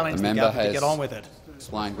 and I challenged the government to get on with it.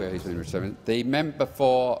 Explained where he's been represented. The member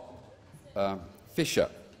for Fisher.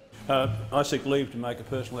 I seek leave to make a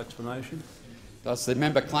personal explanation. Does the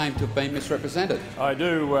member claim to have been misrepresented? I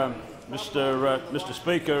do, Mr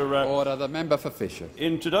Speaker. Order. The member for Fisher.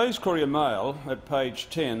 In today's Courier Mail, at page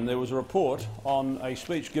 10, there was a report on a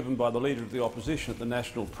speech given by the Leader of the Opposition at the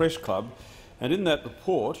National Press Club, and in that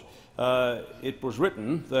report it was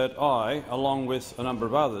written that I, along with a number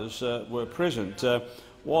of others, were present.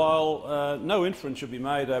 While no inference should be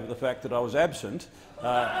made over the fact that I was absent,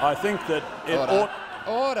 I think that it ought—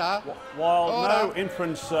 Order. While no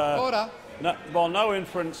inference— while no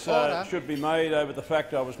inference should be made over the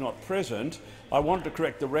fact I was not present, I want to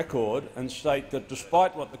correct the record and state that,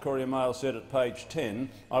 despite what the Courier Mail said at page 10,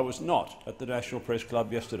 I was not at the National Press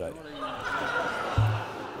Club yesterday.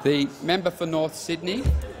 The member for North Sydney.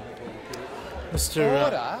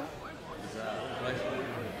 Order.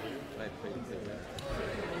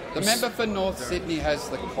 The member for North Sydney has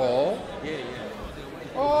the call.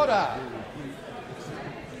 Order.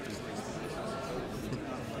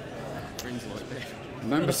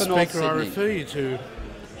 Member for North Sydney. I refer you to—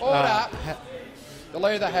 Order. The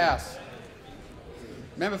Leader of the House.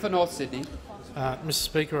 Member for North Sydney. Mr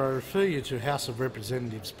Speaker, I refer you to House of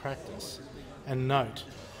Representatives practice and note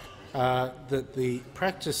that the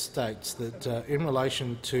practice states that in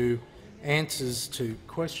relation to answers to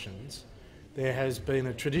questions, there has been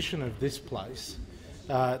a tradition of this place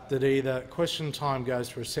that either question time goes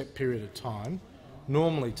for a set period of time,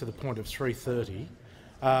 normally to the point of 3:30,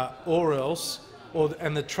 or else—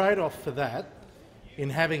 and the trade-off for that, in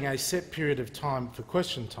having a set period of time for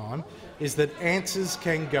question time, is that answers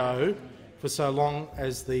can go for so long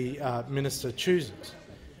as the minister chooses.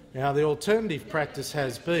 Now, the alternative practice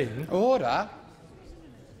has been— Order.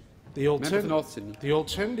 The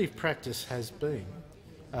alternative practice has been,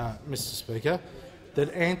 Mr Speaker,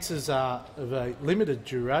 that answers are of a limited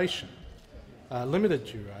duration, and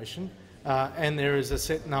there is a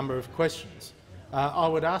set number of questions. I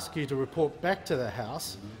would ask you to report back to the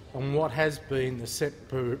House on what has been the set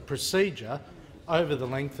procedure over the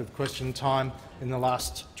length of question time in the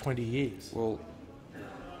last 20 years. Well,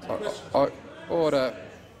 order.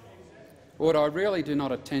 I really do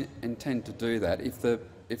not intend to do that. If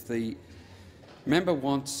the member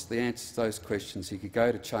wants the answers to those questions, he could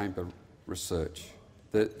go to chamber research.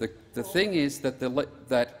 The thing is that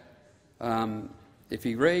if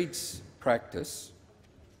he reads practice,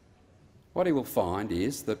 what he will find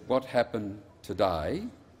is that what happened today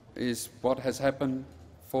is what has happened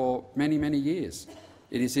for many, many years.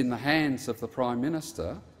 It is in the hands of the Prime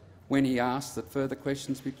Minister when he asks that further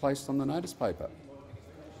questions be placed on the notice paper.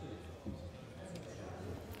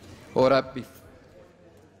 Order.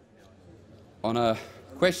 On a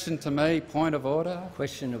question to me, point of order.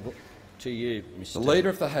 Question to you, Mr. The Leader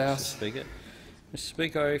of the House. Mr. Speaker. Mr.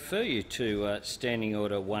 Speaker, I refer you to Standing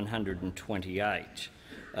Order 128,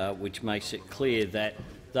 which makes it clear that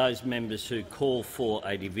those members who call for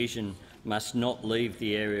a division must not leave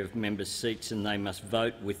the area of members' seats, and they must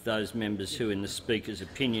vote with those members who, in the Speaker's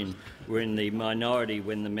opinion, were in the minority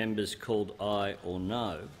when the members called aye or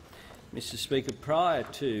no. Mr. Speaker, prior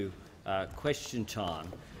to question time,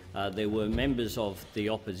 there were members of the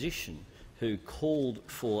opposition who called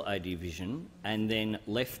for a division and then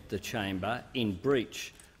left the chamber in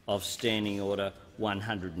breach of Standing Order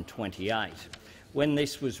 128. When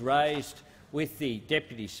this was raised with the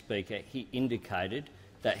Deputy Speaker, he indicated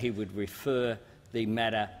that he would refer the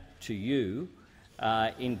matter to you.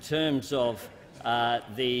 In terms of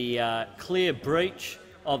the clear breach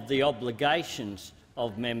of the obligations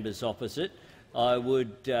of members opposite, I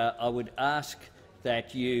would ask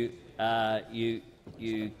that you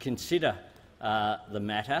consider the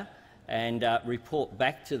matter and report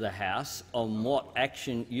back to the House on what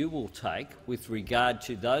action you will take with regard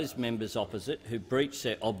to those members opposite who breach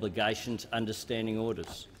their obligations under standing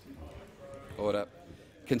orders. Order.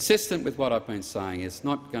 Consistent with what I've been saying, it's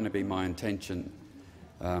not going to be my intention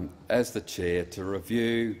as the chair to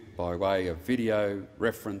review, by way of video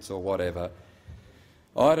reference or whatever,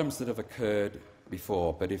 items that have occurred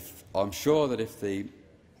before. But I'm sure that if the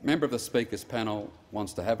member of the Speaker's panel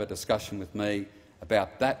wants to have a discussion with me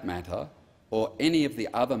about that matter or any of the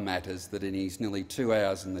other matters that in his nearly 2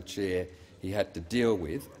 hours in the chair he had to deal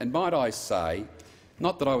with, and might I say,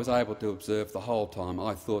 not that I was able to observe the whole time,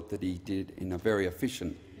 I thought that he did in a very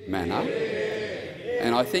efficient manner.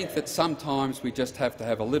 And I think that sometimes we just have to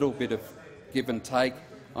have a little bit of give and take.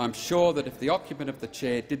 I'm sure that if the occupant of the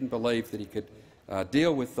chair didn't believe that he could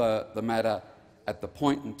deal with the matter at the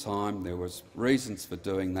point in time, there was reasons for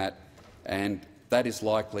doing that, and that is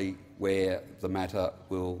likely where the matter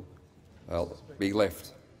will be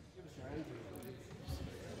left.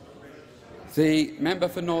 The member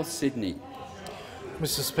for North Sydney.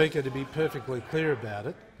 Mr Speaker, to be perfectly clear about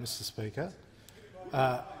it, Mr Speaker,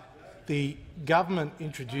 the government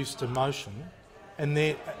introduced a motion and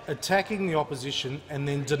they're attacking the opposition and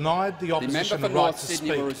then denied the opposition the right to speak.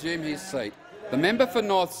 The member for North Sydney will resume his seat. The member for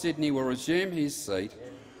North Sydney will resume his seat.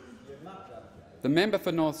 The member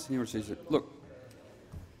for North Sydney will resume his seat. Look,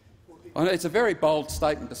 I know it's a very bold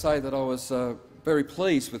statement to say that I was very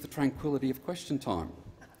pleased with the tranquillity of question time.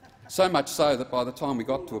 So much so that by the time we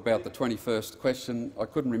got to about the 21st question, I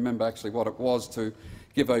couldn't remember actually what it was to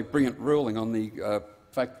give a brilliant ruling on the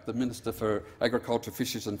fact that the Minister for Agriculture,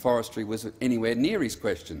 Fisheries and Forestry was anywhere near his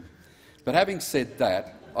question. But having said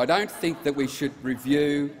that, I don't think that we should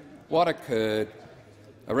review what occurred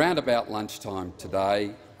around about lunchtime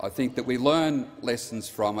today. I think that we learn lessons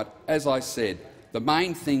from it. As I said, the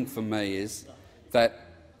main thing for me is that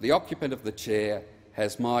the occupant of the chair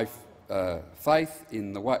has my faith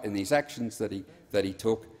in these actions that he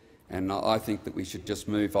took, and I think that we should just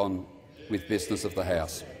move on with business of the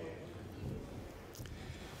House.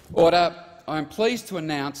 Order. I am pleased to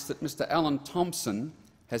announce that Mr Alan Thompson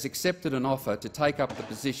has accepted an offer to take up the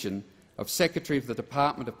position of Secretary of the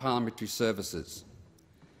Department of Parliamentary Services.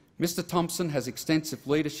 Mr Thompson has extensive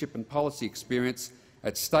leadership and policy experience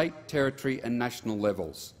at state, territory and national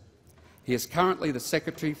levels. He is currently the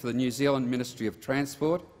Secretary for the New Zealand Ministry of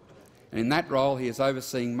Transport, and in that role he is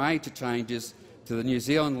overseeing major changes to the New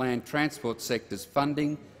Zealand land transport sector's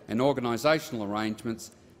funding and organisational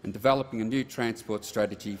arrangements and developing a new transport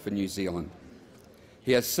strategy for New Zealand.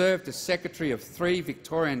 He has served as Secretary of 3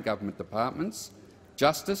 Victorian government departments: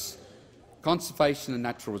 Justice, Conservation and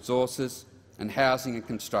Natural Resources and Housing and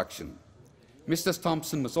Construction. Mr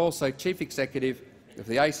Thompson was also Chief Executive of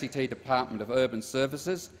the ACT Department of Urban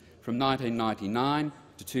Services from 1999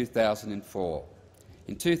 to 2004.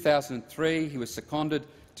 In 2003 he was seconded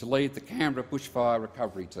to lead the Canberra Bushfire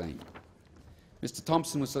Recovery Team. Mr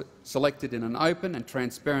Thompson was selected in an open and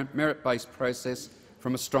transparent merit-based process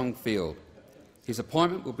from a strong field. His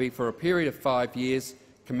appointment will be for a period of 5 years,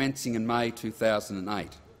 commencing in May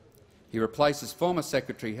 2008. He replaces former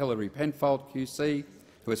Secretary Hilary Penfold QC,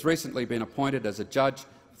 who has recently been appointed as a judge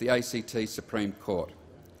of the ACT Supreme Court.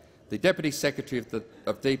 The Deputy Secretary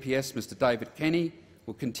of DPS, Mr David Kenny,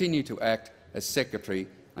 will continue to act as Secretary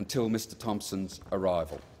until Mr Thompson's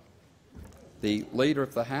arrival. The Leader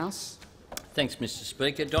of the House. Thanks, Mr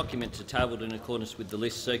Speaker. Documents are tabled in accordance with the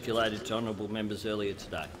list circulated to honourable members earlier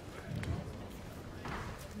today.